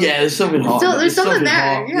sexpat. So. Yeah, there's something hot. There's something there.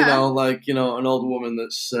 Hot, yeah. An older woman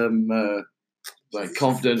that's like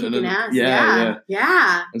confident and ass. Yeah.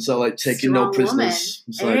 And so like taking strong no prisoners.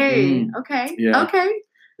 It's okay. Okay.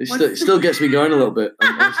 It still gets me going a little bit.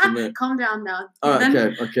 I must admit. Calm down now. All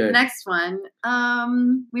right, okay. Next one.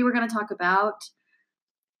 We were going to talk about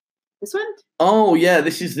this one. Oh yeah,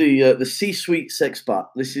 this is the C-suite sexpat.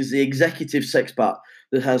 This is the executive sexpat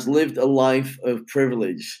that has lived a life of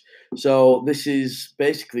privilege. So this is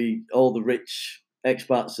basically all the rich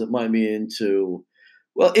expats that might be into,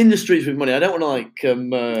 well, industries with money. I don't want to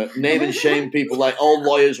name and shame people, like all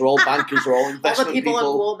lawyers or all bankers or all investment all the people in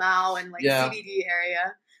Walmart and CBD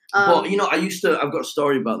area. But I've got a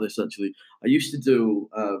story about this actually. I used to do,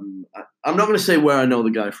 I'm not going to say where I know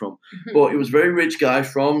the guy from, but he was a very rich guy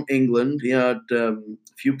from England. He had a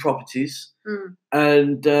few properties,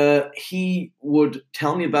 and he would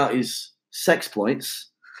tell me about his sex exploits.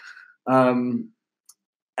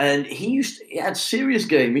 And he had serious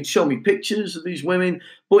game. He'd show me pictures of these women,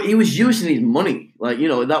 but he was using his money. Like,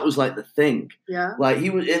 that was like the thing. Yeah. Like he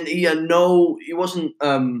wasn't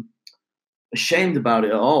ashamed about it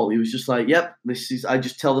at all. He was just like, yep, I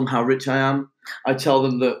just tell them how rich I am. I tell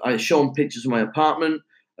them that I show them pictures of my apartment.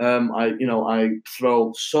 I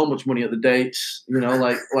throw so much money at the dates,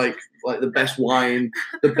 like the best wine,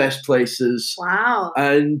 the best places. Wow.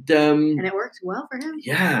 And it worked well for him.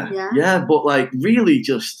 Yeah. But like really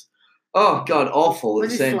just, oh God, awful at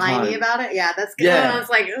the same time. Was he slimy about it? Yeah, that's good. Yeah. It's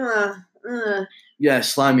like, ugh. Yeah,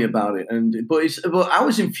 slimy about it. But I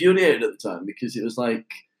was infuriated at the time because it was like,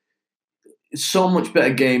 it's so much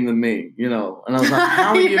better game than me, And I was like, how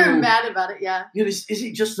are You're mad about it, yeah. Is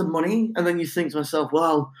it just the money? And then you think to myself,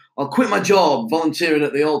 well, I'll quit my job volunteering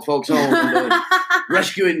at the old folks' home and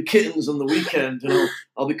rescuing kittens on the weekend.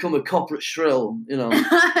 I'll become a corporate shrill, Yeah, I'm going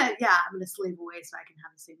to slave away so I can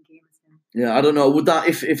have the same game as him. Yeah, I don't know. Would that,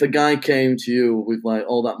 if a guy came to you with like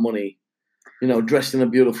all that money, dressed in a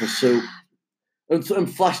beautiful suit, and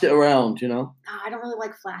flashed it around, Oh, I don't really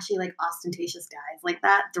like flashy, like ostentatious guys like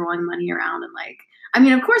that, throwing money around and like. I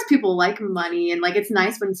mean, of course, people like money and like it's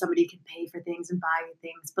nice when somebody can pay for things and buy you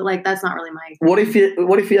things, but like that's not really my. What if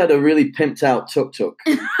he had a really pimped out tuk-tuk?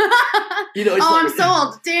 I'm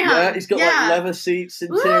sold. Damn. Yeah, it's got like leather seats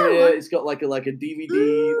interior. It's got like a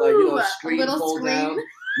DVD, screen fold down.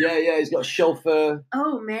 Yeah, he's got a chauffeur.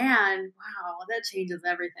 Oh man, wow, that changes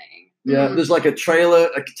everything. Yeah, there's like a trailer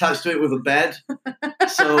attached to it with a bed,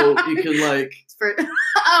 so you can like.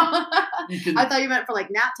 I thought you meant for like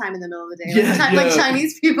nap time in the middle of the day, like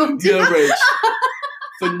Chinese people do. Yeah, Rich.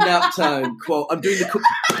 For nap time, quote. I'm doing the.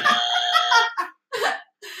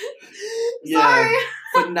 Sorry.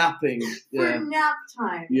 For napping. Yeah. For nap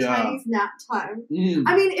time. Yeah. Chinese nap time.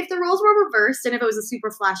 I mean, if the roles were reversed and if it was a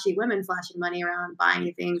super flashy woman flashing money around, buying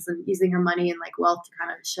you things and using her money and like wealth to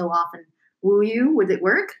kind of show off and woo you, would it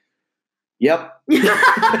work? Yep.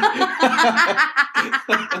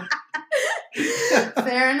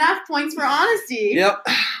 Fair enough. Points for honesty. Yep.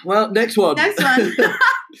 Well, next one. The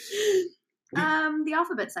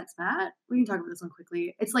alphabet sexpat. We can talk about this one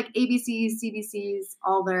quickly. It's like ABCs, CBCs,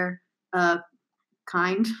 all their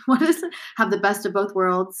kind. What is it? Have the best of both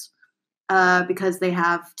worlds because they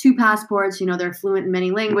have 2 passports. They're fluent in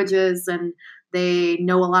many languages and they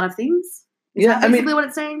know a lot of things. Is that basically what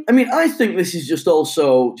it's saying? I mean, I think this is just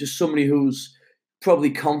also just somebody who's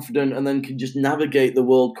probably confident and then can just navigate the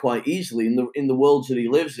world quite easily in the worlds that he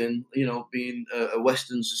lives in, being a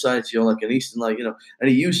Western society or like an Eastern, and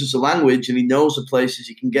he uses the language and he knows the places,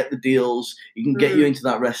 he can get the deals, he can get you into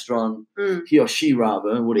that restaurant, he or she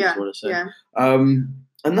rather, what do you want to say? Yeah.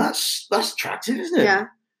 And that's attractive, isn't it? Yeah.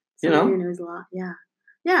 Somebody who knows a lot, yeah.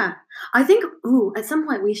 Yeah, I think. Ooh, at some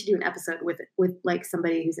point we should do an episode with like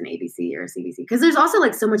somebody who's an ABC or a CBC because there's also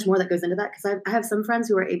like so much more that goes into that. Because I have some friends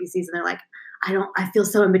who are ABCs and they're like, I feel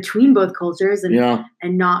so in between both cultures and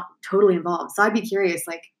not totally involved. So I'd be curious,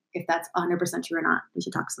 like if that's 100% true or not. We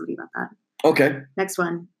should talk to somebody about that. Okay. Next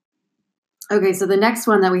one. Okay, so the next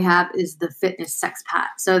one that we have is the fitness sexpat.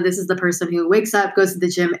 So this is the person who wakes up, goes to the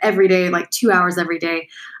gym every day, like 2 hours every day,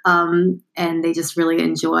 and they just really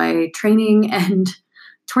enjoy training and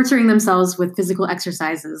torturing themselves with physical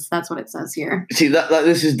exercises. That's what it says here. See, that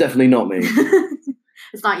this is definitely not me.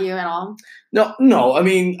 It's not you at all? No. I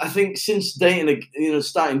mean, I think since dating,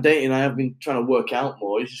 starting dating, I have been trying to work out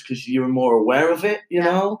more. It's just because you're more aware of it, you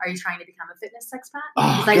know? Are you trying to become a fitness sexpat?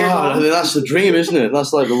 Oh, God. I mean, that's the dream, isn't it?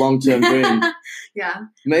 That's like the long-term dream. Yeah.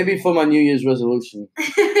 Maybe for my New Year's resolution.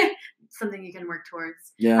 Something you can work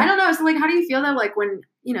towards. Yeah. I don't know. So, like, how do you feel, though, like, when,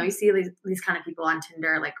 you see these kind of people on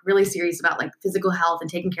Tinder, like, really serious about, like, physical health and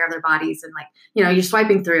taking care of their bodies and, like, you're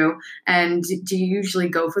swiping through. And do you usually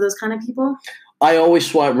go for those kind of people? I always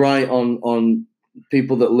swipe right on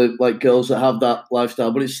people that live, like girls that have that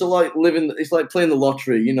lifestyle, but it's still like it's like playing the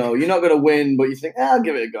lottery, you're not going to win, but you think, I'll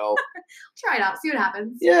give it a go. Try it out, see what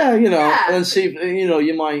happens. Yeah, and then see if,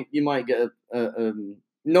 you might get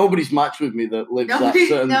nobody's matched with me that lives that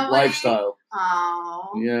certain lifestyle.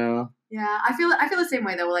 Oh. Yeah. Yeah, I feel the same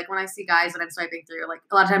way though. Like when I see guys that I'm swiping through, like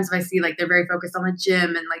a lot of times if I see like they're very focused on the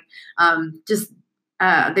gym and like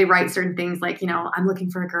they write certain things like, I'm looking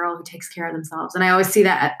for a girl who takes care of themselves. And I always see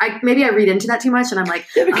that. Maybe I read into that too much and I'm like.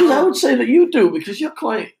 Yeah, because I would say that you do because you're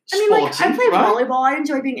quite sporty, I play volleyball. I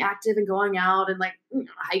enjoy being active and going out and like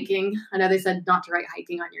hiking. I know they said not to write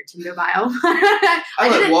hiking on your Tinder bio. I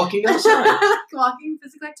like walking outside. Walking,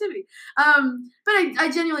 physical activity. But I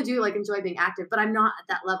genuinely do like enjoy being active, but I'm not at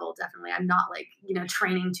that level, definitely. I'm not like,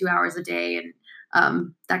 training 2 hours a day and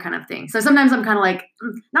that kind of thing. So sometimes I'm kind of like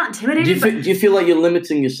not intimidated. Do you feel like you're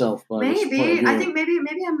limiting yourself? Maybe. I think maybe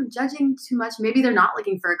I'm judging too much. Maybe they're not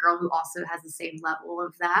looking for a girl who also has the same level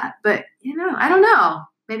of that. But I don't know.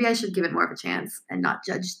 Maybe I should give it more of a chance and not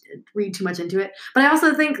read too much into it. But I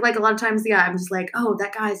also think like a lot of times, I'm just like, oh,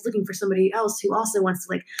 that guy's looking for somebody else who also wants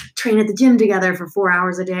to like train at the gym together for 4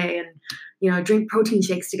 hours a day and drink protein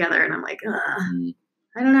shakes together. And I'm like,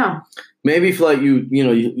 I don't know. Maybe if like you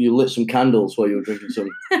lit some candles while you were drinking some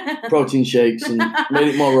protein shakes and made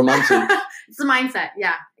it more romantic. It's a mindset,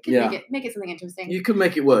 yeah. Make it something interesting. You could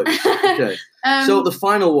make it work. Okay. So the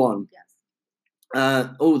final one. Yes.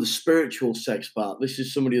 The spiritual sexpat. This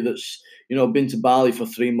is somebody that's been to Bali for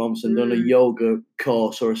 3 months and done a yoga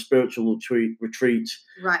course or a spiritual retreat.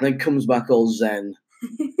 Right. And then comes back all zen.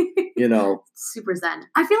 Super zen.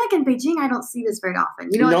 I feel like in Beijing I don't see this very often.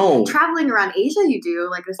 No. Like, traveling around Asia you do,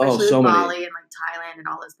 like especially with Bali and like Thailand and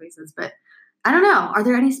all those places. But I don't know. Are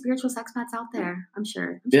there any spiritual sexpats out there? I'm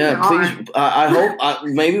sure yeah, please. I hope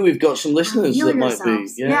maybe we've got some listeners that might be.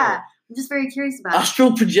 Yeah. I'm just very curious about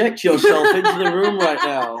Astral project yourself into the room right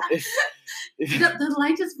now. If the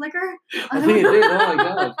light just flicker? I think it did. Oh my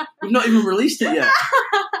God. We've not even released it yet.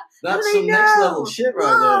 That's some next level shit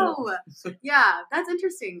right there. Yeah, that's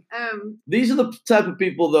interesting. These are the type of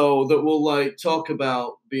people though that will like talk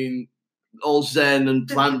about being all zen and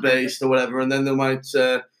plant based or whatever, and then they might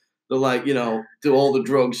they'll like do all the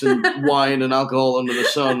drugs and wine and alcohol under the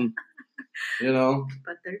sun.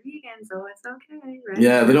 But they're vegan, so it's okay, right?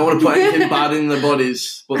 Yeah, they don't want to put anything bad in their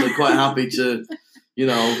bodies, but they're quite happy to,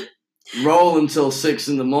 roll until 6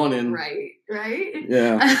 a.m. Right.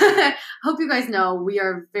 Yeah. Hope you guys know we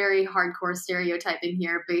are very hardcore stereotyping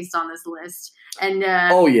here based on this list. And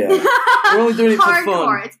oh yeah, we're only doing it for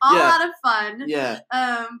fun. It's all out of fun. Yeah.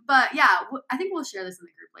 But yeah, I think we'll share this in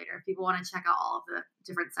the group later if people want to check out all of the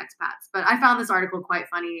different sexpats. But I found this article quite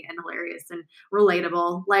funny and hilarious and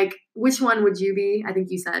relatable. Like, which one would you be? I think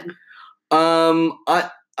you said.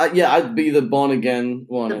 I'd be the born again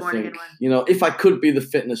one. I think. If I could be the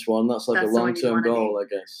fitness one, that's like a long-term goal, I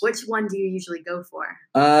guess. Which one do you usually go for?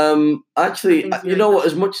 Actually, you know what?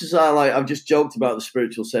 As much as I've just joked about the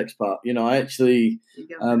spiritual sex part. I actually. You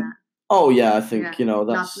go for that? Oh yeah, I think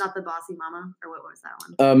that's not the bossy mama, or what was that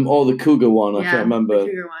one? Or the cougar one. I can't remember. The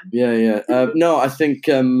cougar one. Yeah. No, I think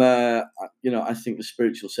I think the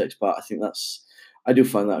spiritual sex part. I think I do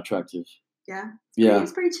find that attractive. Yeah.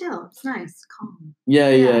 It's pretty chill. It's nice, calm. Yeah.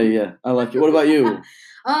 I like it. What about you?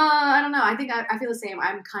 I don't know. I think I feel the same.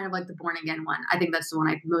 I'm kind of like the born again one. I think that's the one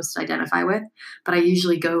I most identify with. But I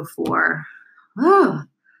usually go for. I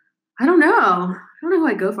don't know. I don't know who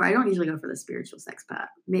I go for. I don't usually go for the spiritual sexpat.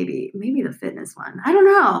 Maybe the fitness one. I don't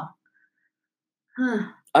know.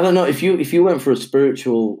 I don't know if you went for a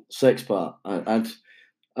spiritual sexpat.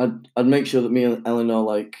 I'd make sure that me and Eleanor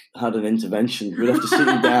like had an intervention. We'd have to sit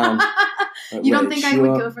you down. Like, you don't think I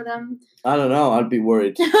would go for them? I don't know. I'd be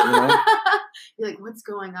worried. You know? You're like, what's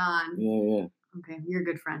going on? Yeah. Okay, you're a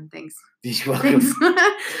good friend. Thanks. You're welcome.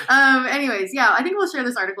 Anyways, yeah, I think we'll share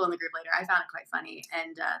this article in the group later. I found it quite funny,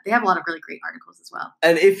 and they have a lot of really great articles as well.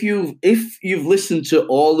 And if you've listened to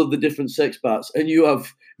all of the different sex parts and you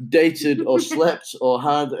have dated or slept or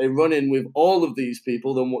had a run-in with all of these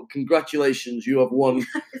people, then congratulations, you have won.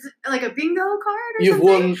 Is it like a bingo card or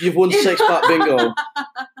something? You've won sex part bingo.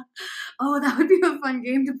 Oh, that would be a fun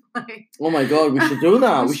game to play. Oh my god, we should do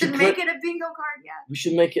that. We should make it a bingo card, yeah. We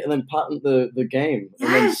should make it and then patent the game and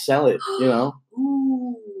then sell it, you know?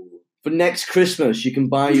 Ooh. For next Christmas, you can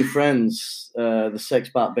buy your friends the sex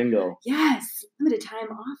part bingo. Yes, limited time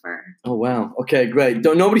offer. Oh, wow. Okay, great.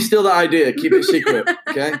 Don't nobody steal that idea. Keep it secret,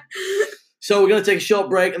 okay? So we're going to take a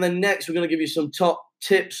short break, and then next we're going to give you some top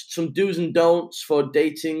tips, some do's and don'ts for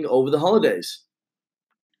dating over the holidays.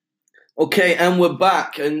 Okay, and we're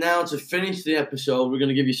back. And now to finish the episode, we're going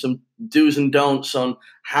to give you some do's and don'ts on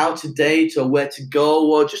how to date or where to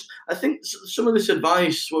go. Or just, I think some of this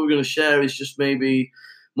advice, what we're going to share is just maybe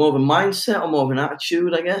more of a mindset or more of an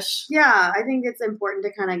attitude, I guess. Yeah, I think it's important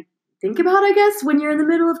to kind of think about, I guess, when you're in the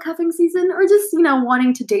middle of cuffing season or just,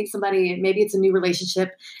 wanting to date somebody. Maybe it's a new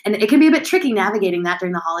relationship. And it can be a bit tricky navigating that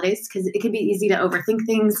during the holidays because it can be easy to overthink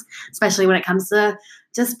things, especially when it comes to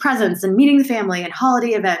just presents and meeting the family and holiday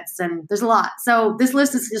events. And there's a lot. So this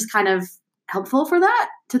list is just kind of helpful for that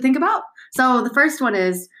to think about. So the first one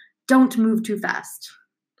is don't move too fast.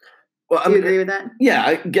 Well, Do you agree with that?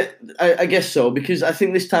 Yeah, I guess so, because I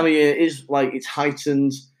think this time of year is like it's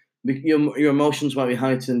heightened. Your emotions might be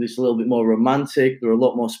heightened. It's a little bit more romantic. There are a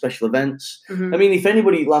lot more special events. Mm-hmm. I mean, if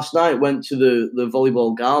anybody last night went to the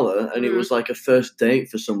volleyball gala and it was like a first date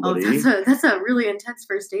for somebody, that's a really intense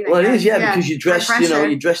first date. Well, it is, yeah, because you dressed,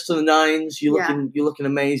 you're dressed to the nines. You're looking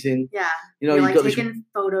amazing. Yeah, you're like taking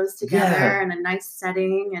photos together in a nice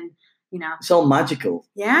setting, and it's all magical.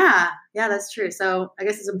 Yeah, that's true. So I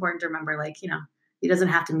guess it's important to remember, he doesn't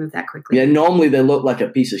have to move that quickly. Yeah, normally they look like a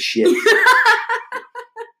piece of shit.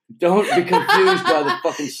 Don't be confused by the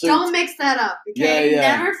fucking suit. Don't mix that up, okay?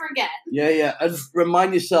 Yeah. Never forget. Yeah. And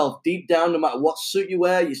remind yourself, deep down, no matter what suit you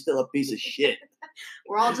wear, you're still a piece of shit.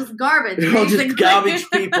 We're all just garbage. We're all just garbage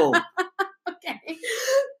people. Okay.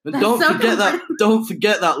 But don't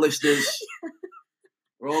forget that, listeners.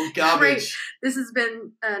 We're all garbage. Great. This has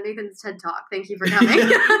been Nathan's TED Talk. Thank you for coming.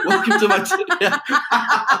 Welcome to my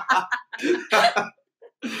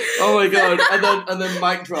Oh my god! And then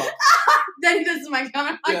mic drop. Then he does the mic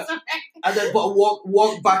drop. Yeah. And then but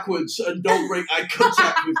walk backwards and don't break eye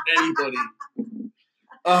contact with anybody.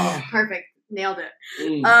 Oh. Perfect. Nailed it.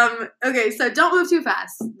 Okay, so don't move too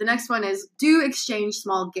fast. The next one is do exchange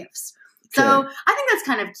small gifts. So I think that's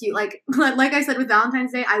kind of cute. Like I said with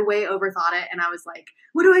Valentine's Day, I way overthought it, and I was like,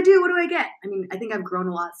 "What do I do? What do I get?" I mean, I think I've grown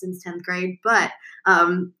a lot since 10th grade, but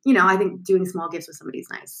I think doing small gifts with somebody is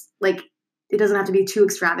nice. Like, it doesn't have to be too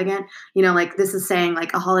extravagant. Like this is saying,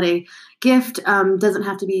 like a holiday gift doesn't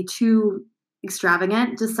have to be too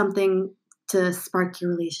extravagant. Just something to spark your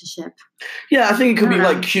relationship. Yeah, I think it could be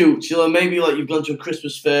like cute. Maybe like you've gone to a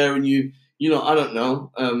Christmas fair and you I don't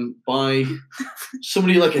know, buy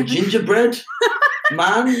somebody like a gingerbread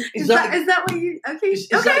man. Is that what you? Okay, is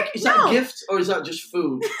that a gift or is that just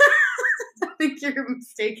food? I think you're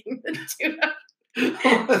mistaking the two.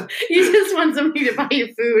 You just want somebody to buy you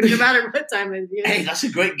food, no matter what time it is. Hey, that's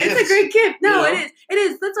a great gift. It's a great gift. No, it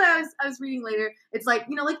is. That's why I was reading later. It's like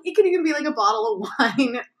like it could even be like a bottle of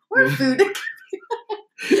wine or food.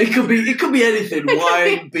 It could be anything: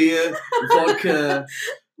 wine, beer, vodka,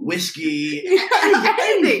 whiskey,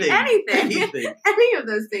 anything. Any of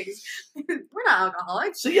those things. We're not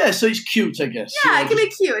alcoholics. So it's cute, I guess. Yeah, it can be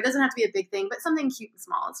cute. It doesn't have to be a big thing, but something cute and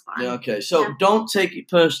small is fine. Yeah, okay. So don't take it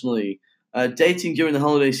personally. Dating during the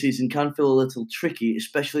holiday season can feel a little tricky,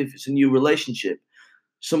 especially if it's a new relationship.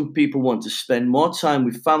 Some people want to spend more time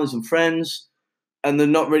with families and friends, and they're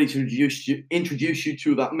not ready to introduce you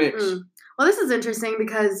to that mix. Well, this is interesting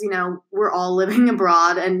because, we're all living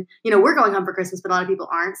abroad and, we're going home for Christmas, but a lot of people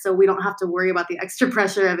aren't. So we don't have to worry about the extra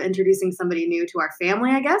pressure of introducing somebody new to our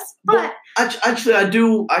family, I guess. But actually, I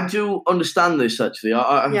do understand this, actually.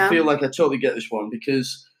 I feel like I totally get this one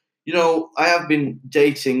because, I have been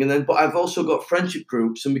dating but I've also got friendship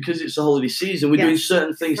groups. And because it's the holiday season, we're doing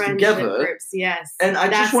certain things together. Groups, yes. And I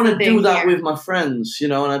just want to do that with my friends,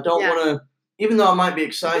 and I don't want to. Even though I might be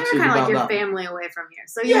excited about that. You're kind of like your family away from here.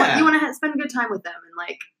 So you want to spend a good time with them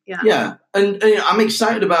and Yeah. And I'm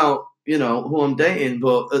excited about, who I'm dating,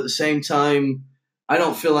 but at the same time, I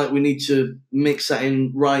don't feel like we need to mix that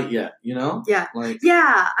in right yet, you know? Yeah.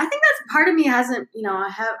 Yeah. I think that's part of me hasn't,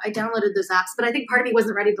 I downloaded those apps, but I think part of me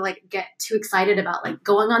wasn't ready to like get too excited about like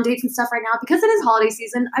going on dates and stuff right now because it is holiday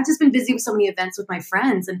season. I've just been busy with so many events with my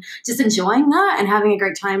friends and just enjoying that and having a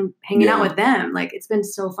great time hanging out with them. Like it's been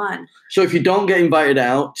so fun. So if you don't get invited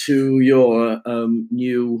out to your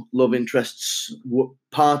new love interest's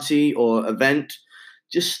party or event,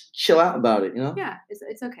 just chill out about it, you know? Yeah,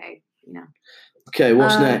 it's okay, you know. Okay,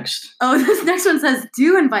 what's next? Oh, this next one says,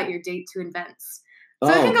 do invite your date to events. So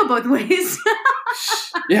it can go both ways.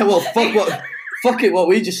 Yeah, well, fuck it, what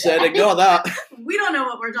we just said. Ignore that. We don't know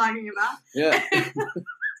what we're talking about. Yeah.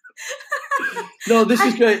 No, this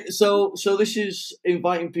is great. So this is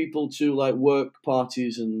inviting people to like work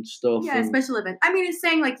parties and stuff. Yeah, special event. I mean, it's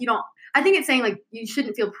saying like I think it's saying like you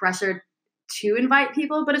shouldn't feel pressured to invite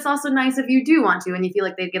people, but it's also nice if you do want to and you feel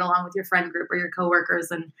like they'd get along with your friend group or your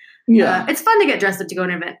coworkers, and it's fun to get dressed up to go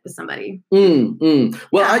to an event with somebody.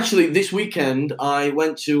 Well, actually, this weekend I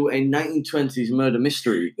went to a 1920s murder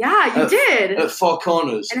mystery. Yeah, you did at Four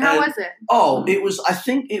Corners. And how was it? Oh, it was. I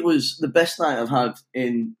think it was the best night I've had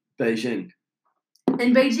in Beijing.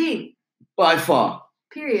 In Beijing, by far.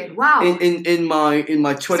 Period. Wow. In my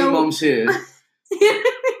 20 months here.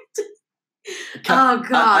 Oh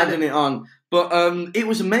God. Adding it on. But it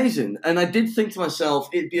was amazing, and I did think to myself,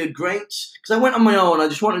 it'd be a great, because I went on my own. I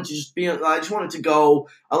just wanted to go.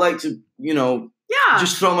 I like to,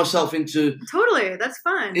 just throw myself into. Totally, that's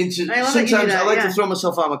fun. Sometimes I like to throw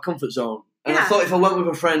myself out of my comfort zone, and I thought if I went with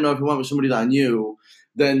a friend or if I went with somebody that I knew,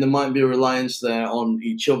 then there might be a reliance there on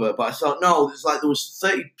each other. But I thought, no, there was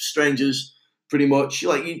 30 strangers, pretty much.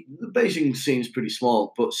 Like the Beijing scene's pretty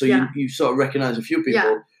small, but so you sort of recognize a few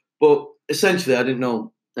people, but essentially I didn't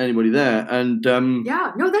know anybody there, and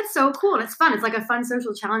that's so cool, and it's fun. It's like a fun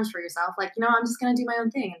social challenge for yourself, like, I'm just gonna do my own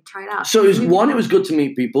thing and try it out. So it was good to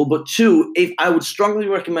meet people, but two, I would strongly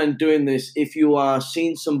recommend doing this if you are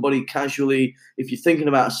seeing somebody casually, if you're thinking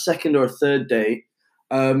about a second or a third date.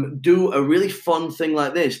 Do a really fun thing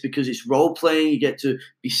like this because it's role playing. You get to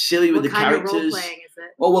be silly with the characters. What kind of role playing is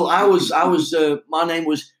it? Oh well, I was my name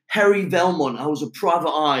was Harry Velmont. I was a private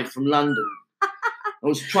eye from London. I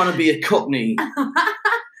was trying to be a cockney.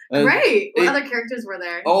 Great. What other characters were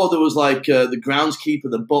there? Oh, there was like the groundskeeper,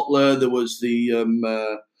 the butler. There was the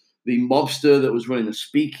mobster that was running the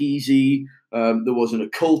speakeasy. There was an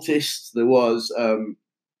occultist. There was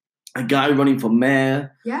a guy running for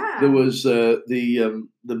mayor. Yeah. There was the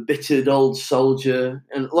bittered old soldier,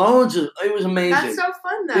 and loads of. It was amazing. That's so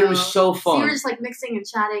fun, though. It was so fun. So you were just like mixing and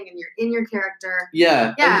chatting, and you're in your character.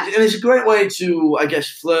 Yeah. And it's a great way to, I guess,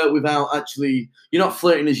 flirt without actually. You're not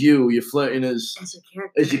flirting as you. You're flirting as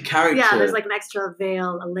your character. Yeah. There's like an extra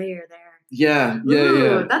veil, a layer there. Yeah.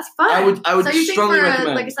 Ooh, that's fun. I would so you strongly think for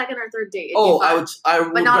recommend like a second or third date. I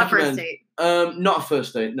would but not recommend, a first date. Not a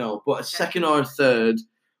first date, no, but a second or a third.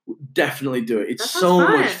 Definitely do it. It's so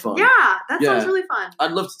fun. much fun. Yeah, that sounds really fun.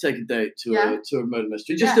 I'd love to take a date to a murder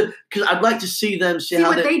mystery, just because I'd like to see them see how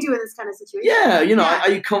what they do in this kind of situation. Yeah,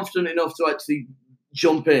 are you confident enough to actually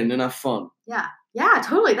jump in and have fun? Yeah,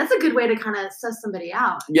 totally. That's a good way to kind of suss somebody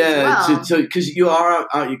out. Yeah, because you are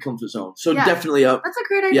out your comfort zone. So definitely up. That's a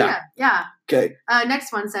great idea. Yeah. Okay.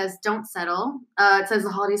 Next one says, don't settle. It says the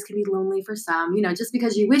holidays can be lonely for some. Just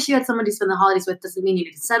because you wish you had someone to spend the holidays with doesn't mean you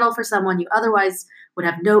need to settle for someone you otherwise would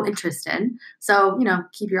have no interest in. So,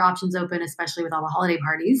 keep your options open, especially with all the holiday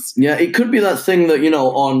parties. Yeah, it could be that thing that,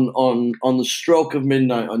 on the stroke of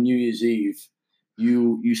midnight on New Year's Eve,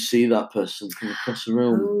 you see that person from across the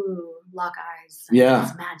room. Ooh. Lock eyes. Yeah.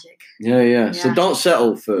 It's magic. Yeah. So don't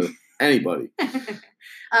settle for anybody.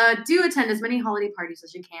 Do attend as many holiday parties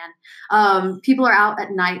as you can. People are out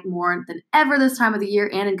at night more than ever this time of the year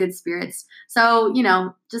and in good spirits. So,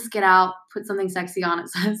 just get out, put something sexy on. It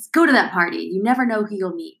says, go to that party. You never know who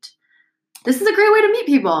you'll meet. This is a great way to meet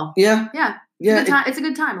people. Yeah. Yeah. It's a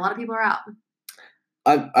good time. A lot of people are out.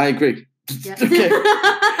 I agree.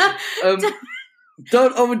 Yeah. Okay.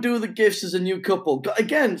 Don't overdo the gifts as a new couple.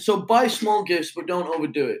 Again, so buy small gifts, but don't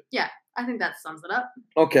overdo it. Yeah, I think that sums it up.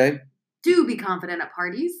 Okay. Do be confident at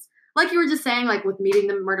parties. Like you were just saying, like with meeting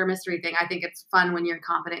the murder mystery thing, I think it's fun when you're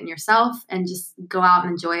confident in yourself and just go out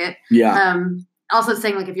and enjoy it. Yeah. Also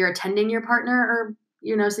saying like if you're attending your partner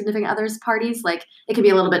or, significant other's parties, like it can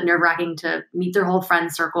be a little bit nerve-wracking to meet their whole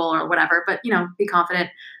friend circle or whatever, but, be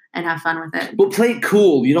confident and have fun with it. But play it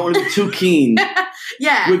cool. You don't want to be too keen.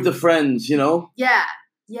 Yeah. With the friends, Yeah.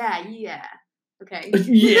 Okay.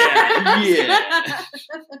 Yeah. Do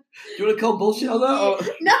you want to call bullshit on that? Or?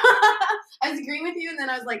 No. I was agreeing with you, and then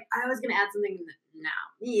I was like, I was going to add something now.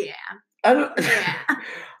 Yeah. I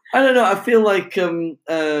don't know. I feel like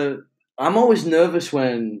I'm always nervous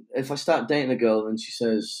if I start dating a girl and she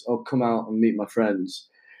says, "Oh, come out and meet my friends."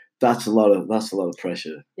 That's a lot of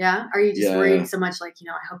pressure. Yeah. Are you just worried so much? Like,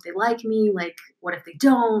 I hope they like me. Like, what if they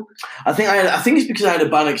don't? I think it's because I had a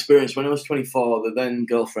bad experience when I was 24. The then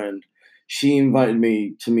girlfriend, she invited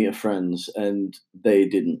me to meet her friends, and they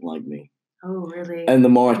didn't like me. Oh, really? And the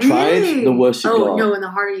more I tried, the worse it got. Oh no! And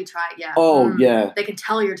the harder you try, yeah. Oh yeah. They can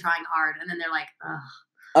tell you're trying hard, and then they're like, ugh.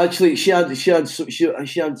 Actually, she had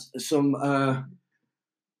some.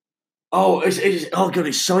 Oh god,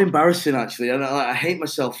 it's so embarrassing actually, and I hate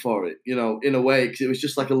myself for it, in a way, because it was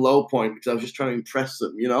just like a low point because I was just trying to impress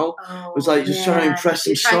them, it was like just trying to impress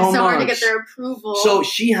them so much. Hard to get their approval. So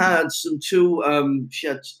she had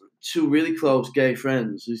two really close gay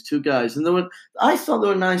friends, these two guys, and I thought they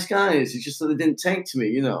were nice guys. It's just that they didn't take to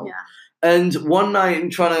me, Yeah. And one night,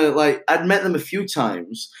 I'd met them a few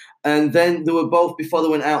times. And then they were both, before they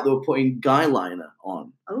went out, they were putting guy liner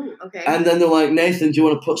on. Oh, okay. And then they're like, "Nathan, do you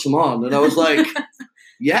want to put some on?" And I was like,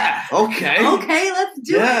 "Yeah, okay." Okay, let's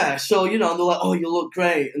do it. Yeah, so, and they're like, "Oh, you look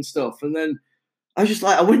great," and stuff. And then I was just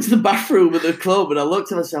like, I went to the bathroom at the club and I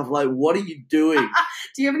looked at myself like, "What are you doing?"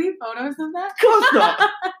 Do you have any photos of that? Of course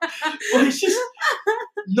not. Well, it's just,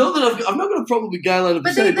 not that I'm not going to probably guy line.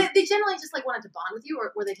 But they generally just like wanted to bond with you,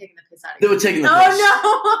 or were they taking the piss out of you? They were taking the piss.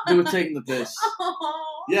 Oh, no. They were taking the piss.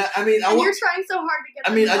 Oh. Yeah, I mean, you're trying so hard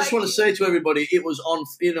to get. I just want to say to everybody, it was on.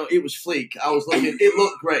 It was fleek. I was looking. It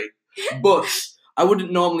looked great, but I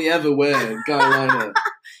wouldn't normally ever wear guy liner,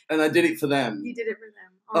 and I did it for them. You did it for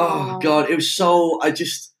them. Oh God, it was so.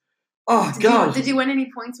 God. Did you win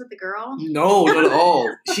any points with the girl? No, not at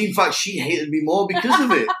all. In fact, she hated me more because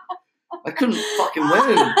of it. I couldn't fucking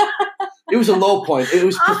win. It was a low point. It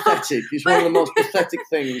was pathetic. It's one of the most pathetic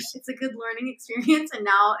things. It's a good learning experience, and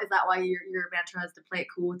now is that why your mantra is to play it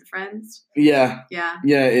cool with the friends? Yeah. Yeah.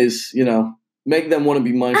 Yeah, it is. Make them want to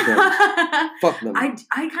be my friends. Fuck them. I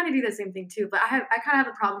kind of do the same thing too, but I kind of have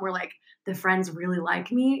a problem where like the friends really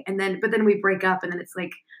like me, but then we break up, and then it's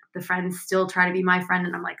like the friends still try to be my friend,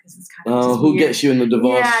 and I'm like, this is kind of who weird. Gets you in the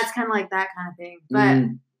divorce? Yeah, it's kind of like that kind of thing.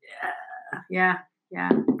 But yeah.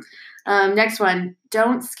 Next one.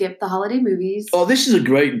 Don't skip the holiday movies. Oh, this is a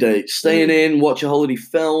great date. Staying in, watch a holiday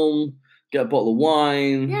film, get a bottle of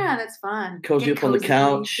wine. Yeah, that's fun. Cozy up on the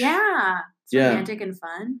couch. Yeah. It's romantic and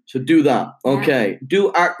fun. So do that. Okay. Yeah.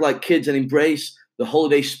 Do act like kids and embrace the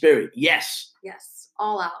holiday spirit. Yes. Yes.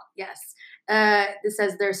 All out. Yes. It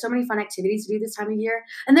says there are so many fun activities to do this time of year.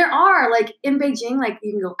 And there are, like, in Beijing, like,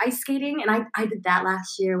 you can go ice skating. And I did that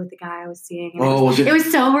last year with the guy I was seeing. And it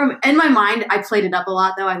was so, in my mind, I played it up a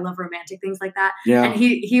lot, though. I love romantic things like that. Yeah. And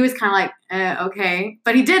he was kind of like, okay.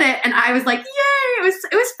 But he did it. And I was like, yay. It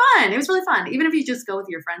was fun. It was really fun. Even if you just go with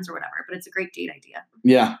your friends or whatever. But it's a great date idea.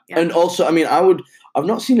 Yeah. And also, I mean, I've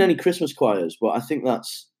not seen any Christmas choirs, but I think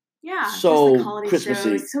that's, so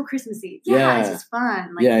Christmassy. So Christmassy. Yeah, it's just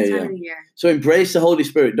fun. Like this time of the year. So embrace the Holy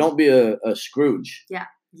Spirit. Don't be a Scrooge.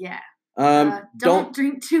 Yeah. Don't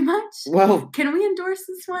drink too much. Well, can we endorse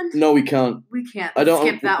this one? No, we can't. We can't.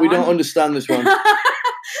 Skip that we one. Don't understand this one.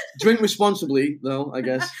 Drink responsibly, though, I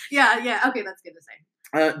guess. Yeah. Okay, that's good to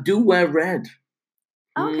say. Do wear red.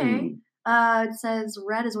 Okay. It says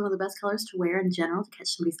red is one of the best colors to wear in general to catch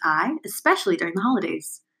somebody's eye, especially during the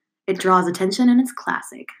holidays. It draws attention and it's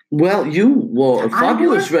classic. Well, you wore a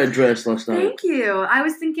fabulous red dress last night. Thank you. I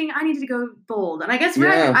was thinking I needed to go bold. And I guess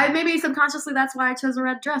red, maybe subconsciously that's why I chose a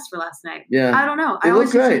red dress for last night. Yeah. I don't know. You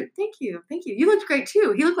look great. Thank you. You looked great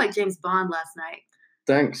too. He looked like James Bond last night.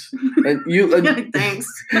 Thanks. And you. Thanks.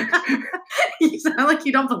 You sound like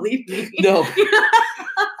you don't believe me. No.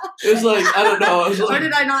 It was like, I don't know. Or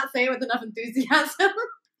did I not say it with enough enthusiasm?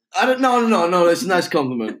 I don't know. No. It's a nice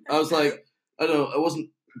compliment. I was like, I don't know. I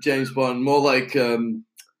wasn't James Bond. More like,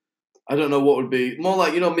 I don't know what would be. More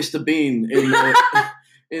like, Mr. Bean in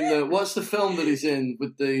the what's the film that he's in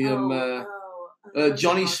with the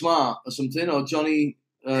Johnny Smart or something, or Johnny.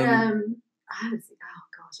 I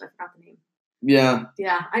forgot the name. Yeah.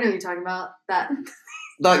 Yeah, I know what you're talking about. That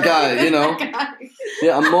guy, That guy.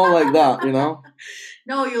 Yeah, I'm more like that,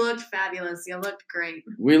 No, you looked fabulous. You looked great.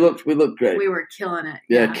 We looked great. We were killing it.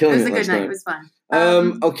 Yeah, killing it. It was a good night. It was fun.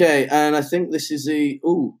 Okay, and I think this is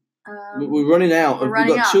we're running out.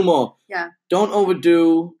 We've got two more. Yeah. Don't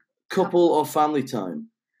overdo couple or family time.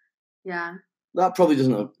 Yeah. That probably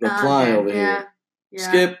doesn't apply over here. Yeah.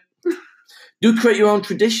 Skip. Do create your own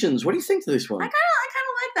traditions. What do you think of this one? I kind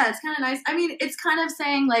of like that. It's kind of nice. I mean, it's kind of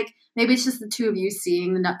saying like maybe it's just the two of you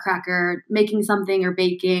seeing the Nutcracker, making something or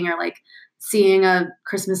baking or like seeing a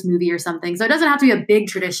Christmas movie or something. So it doesn't have to be a big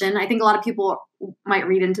tradition. I think a lot of people might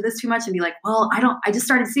read into this too much and be like, well, I just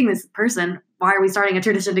started seeing this person. why are we starting a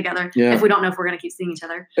tradition together if we don't know if we're going to keep seeing each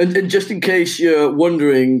other? And just in case you're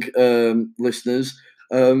wondering, listeners,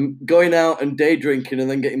 going out and day drinking and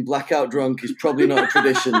then getting blackout drunk is probably not a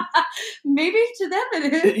tradition. Maybe to them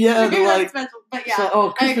it is. Yeah, maybe they're like, special. But it's like,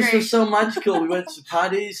 oh, Christmas was so magical. We went to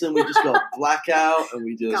Paddy's and we just got blackout and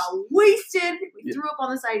we just got wasted. We threw up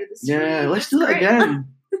on the side of the street. Yeah, let's do that again.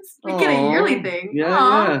 We get a yearly thing. Yeah,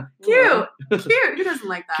 Aww, yeah. Cute. Who doesn't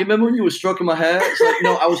like that? Can you remember when you were stroking my hair? It's like,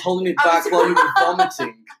 no, I was holding it back while you were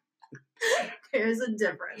vomiting. There's a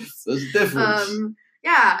difference. There's a difference.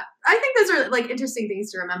 Yeah, I think those are like interesting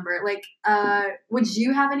things to remember. Like, would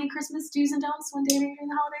you have any Christmas do's and don'ts when dating during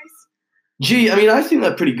the holidays? Gee, I mean, I think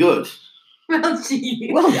they're pretty good. Well, gee.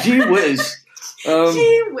 Well, gee whiz.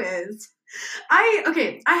 Gee whiz.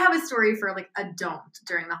 I have a story for like a don't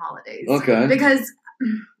during the holidays. Okay. Because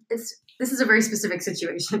this is a very specific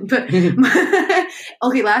situation. But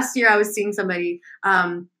okay, last year I was seeing somebody.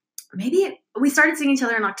 Maybe we started seeing each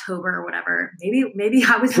other in October or whatever. Maybe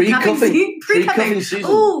I was pre-cuffing season.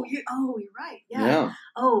 Oh, you're right. Yeah.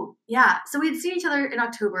 Oh, yeah. So we'd seen each other in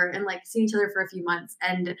October and like seen each other for a few months.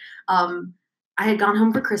 And I had gone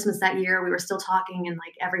home for Christmas that year. We were still talking and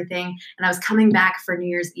like everything. And I was coming back for New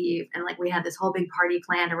Year's Eve. And like we had this whole big party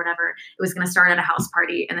planned or whatever. It was going to start at a house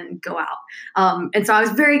party and then go out. And so I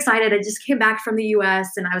was very excited. I just came back from the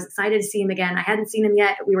US and I was excited to see him again. I hadn't seen him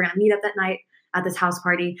yet. We were going to meet up that night at this house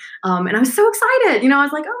party. And I was so excited. You know, I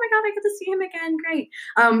was like, oh my God, I get to see him again. Great.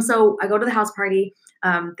 So I go to the house party.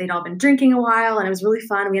 They'd all been drinking a while and it was really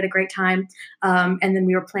fun. We had a great time. And then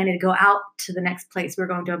we were planning to go out to the next place. We were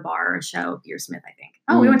going to a bar or a show, Beersmith, I think.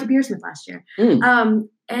 Oh, we went to Beersmith last year.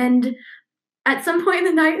 And at some point in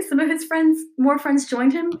the night, some of his more friends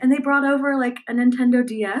joined him and they brought over like a Nintendo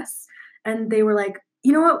DS. And they were like,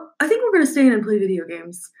 you know what? I think we're going to stay in and play video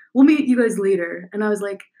games. We'll meet you guys later. And I was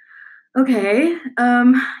like, okay,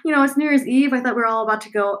 you know, it's New Year's Eve. I thought we were all about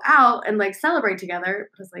to go out and like celebrate together.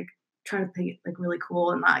 I was like trying to play it like really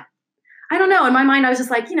cool and not, I don't know. In my mind, I was just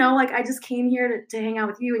like, you know, like I just came here to hang out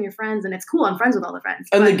with you and your friends, and it's cool. I'm friends with all the friends.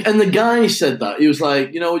 And the guy said that he was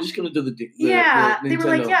like, you know, we're just gonna do the they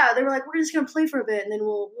were like, we're just gonna play for a bit, and then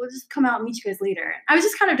we'll just come out and meet you guys later. I was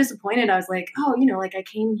just kind of disappointed. I was like, oh, you know, like I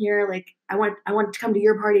came here, like I want to come to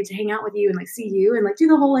your party to hang out with you and like see you and like do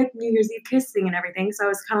the whole like New Year's Eve kiss thing and everything. So I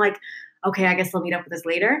was kind of like, okay, I guess I'll meet up with us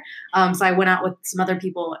later. So I went out with some other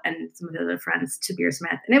people and some of the other friends to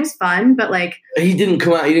Beersmith, and it was fun. But like, he didn't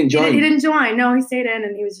come out. He didn't join. He didn't join. No, he stayed in,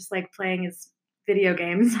 and he was just like playing his video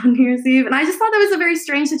games on New Year's Eve. And I just thought that was a very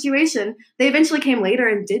strange situation. They eventually came later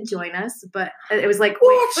and did join us, but it was like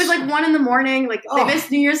it was like 1 a.m. Like they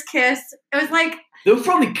missed New Year's kiss. It was like they were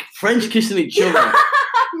probably French kissing each other.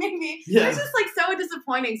 Maybe. Yeah. It was just like so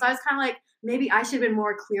disappointing. So I was kind of like, maybe I should have been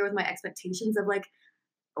more clear with my expectations of like,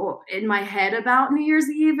 in my head about New Year's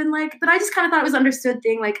Eve and like, but I just kind of thought it was understood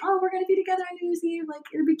thing, like, oh, we're gonna be together on New Year's Eve, like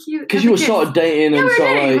it'll be cute. Because you were sort of dating and so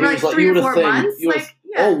like, it was like 3 or 4 months. Like,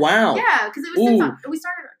 yeah. Oh wow. Yeah, because it was we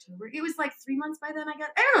started in October. It was like 3 months by then, I guess.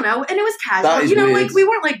 I don't know, and it was casual. You know, weird. Like we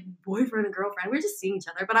weren't like boyfriend and girlfriend. We were just seeing each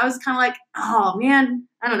other. But I was kind of like, oh man,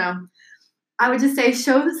 I don't know. I would just say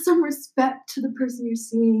show some respect to the person you're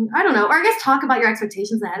seeing. I don't know, or I guess talk about your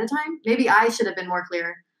expectations ahead of time. Maybe I should have been more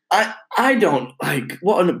clear. I don't like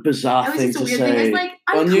what a bizarre thing to say like,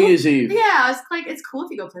 on New Year's Eve. Yeah, it's like it's cool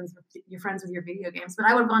if you go play with your friends with your video games, but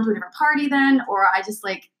I would have gone to a different party then, or I just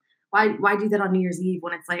like why do that on New Year's Eve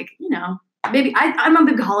when it's like, you know, maybe I'm a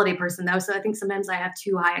big holiday person though, so I think sometimes I have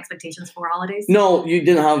too high expectations for holidays. No, you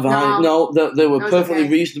didn't have high. No, they were perfectly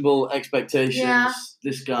reasonable expectations. Yeah.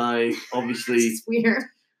 This guy obviously it's weird.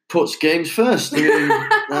 Puts games first. I mean,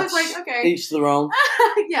 I was like, okay. Each their own.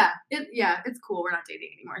 It's cool. We're not dating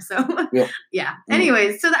anymore. So, yeah.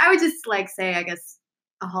 Anyways, so I would just like say, I guess,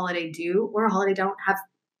 a holiday do or a holiday don't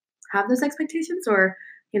have those expectations, or,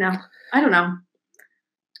 you know, I don't know.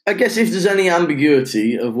 I guess if there's any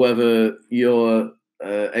ambiguity of whether your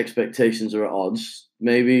expectations are at odds,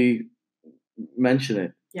 maybe mention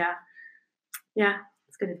it. Yeah. Yeah.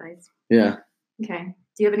 That's good advice. Yeah. Okay. Do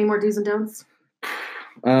you have any more do's and don'ts?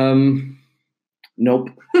 Nope.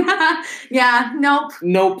 Yeah, nope.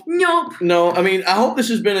 No, I mean, I hope this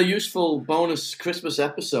has been a useful bonus Christmas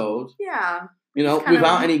episode. Yeah. You know,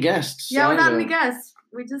 without any guests. Yeah, without any guests.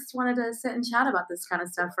 We just wanted to sit and chat about this kind of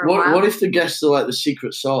stuff for a while. What if the guests are like the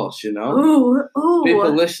secret sauce, you know? Ooh.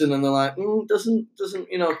 People listen and they're like, doesn't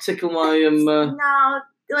you know, tickle my No,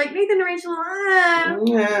 like Nathan and Rachel,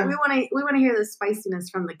 yeah. We want to hear the spiciness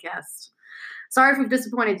from the guest. Sorry if we've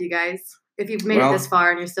disappointed you guys. If you've made it this far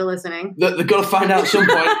and you're still listening. They've got to find out at some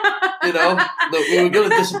point, you know, that we were going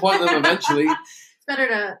to disappoint them eventually. It's better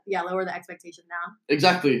to, lower the expectation now.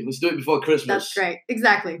 Exactly. Let's do it before Christmas. That's great.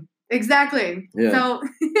 Exactly. Exactly. Yeah. So,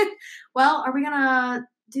 well, are we gonna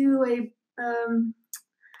do a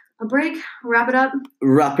break? Wrap it up?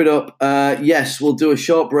 Wrap it up. Yes, we'll do a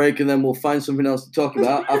short break and then we'll find something else to talk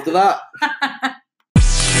about after that.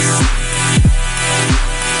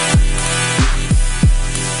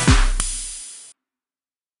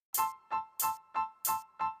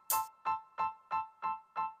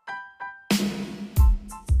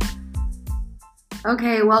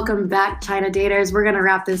 Okay, welcome back, China Daters. We're going to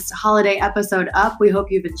wrap this holiday episode up. We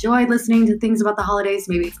hope you've enjoyed listening to things about the holidays.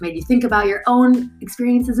 Maybe it's made you think about your own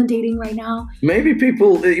experiences in dating right now. Maybe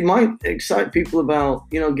it might excite people about,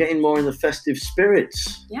 getting more in the festive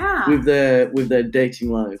spirits. Yeah. With their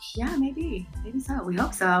dating lives. Yeah, maybe so. We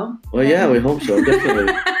hope so. Well, yeah, we hope so,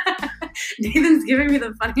 definitely. Nathan's giving me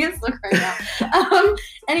the funniest look right now.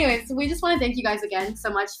 Anyway, so we just want to thank you guys again so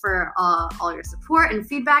much for all your support and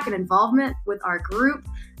feedback and involvement with our group,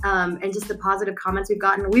 and just the positive comments we've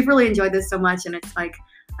gotten. We've really enjoyed this so much, and it's like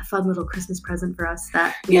a fun little Christmas present for us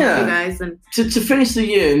that we have you guys. And to finish the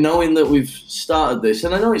year knowing that we've started this,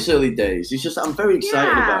 and I know it's early days, it's just I'm very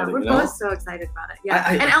excited about it. We're both so excited about it.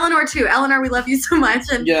 Yeah, and Eleanor too. Eleanor, we love you so much,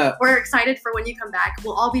 and we're excited for when you come back.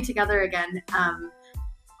 We'll all be together again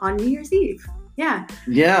on New Year's Eve. Yeah,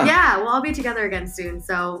 we'll all be together again soon.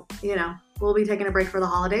 So we'll be taking a break for the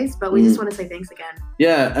holidays, but we just want to say thanks again.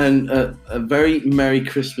 Yeah, and a very Merry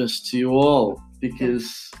Christmas to you all,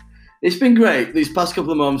 because it's been great these past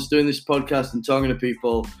couple of months doing this podcast and talking to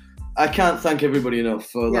people. I can't thank everybody enough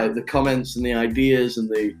for the comments and the ideas and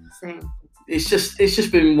the. Same. It's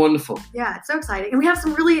just been wonderful. Yeah, it's so exciting. And we have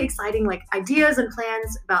some really exciting ideas and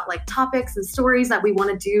plans about topics and stories that we want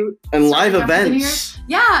to do. And live events.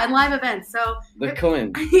 Yeah, and live events. So they're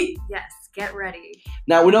coming. Yes, get ready.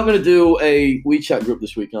 Now, we're not going to do a WeChat group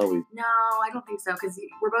this week, are we? No, I don't think so, because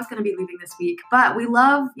we're both going to be leaving this week. But we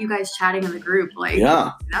love you guys chatting in the group.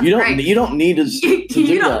 Yeah. That's great. You don't need us to do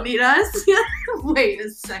You don't need us. Wait a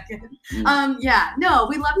second. No,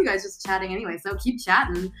 we love you guys just chatting anyway. So keep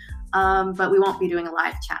chatting. But we won't be doing a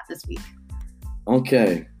live chat this week.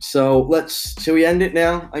 Okay, so shall we end it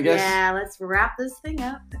now, I guess? Yeah, let's wrap this thing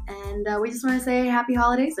up. And we just want to say happy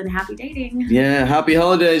holidays and happy dating. Yeah, happy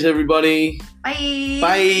holidays, everybody. Bye.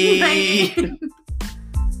 Bye. Bye.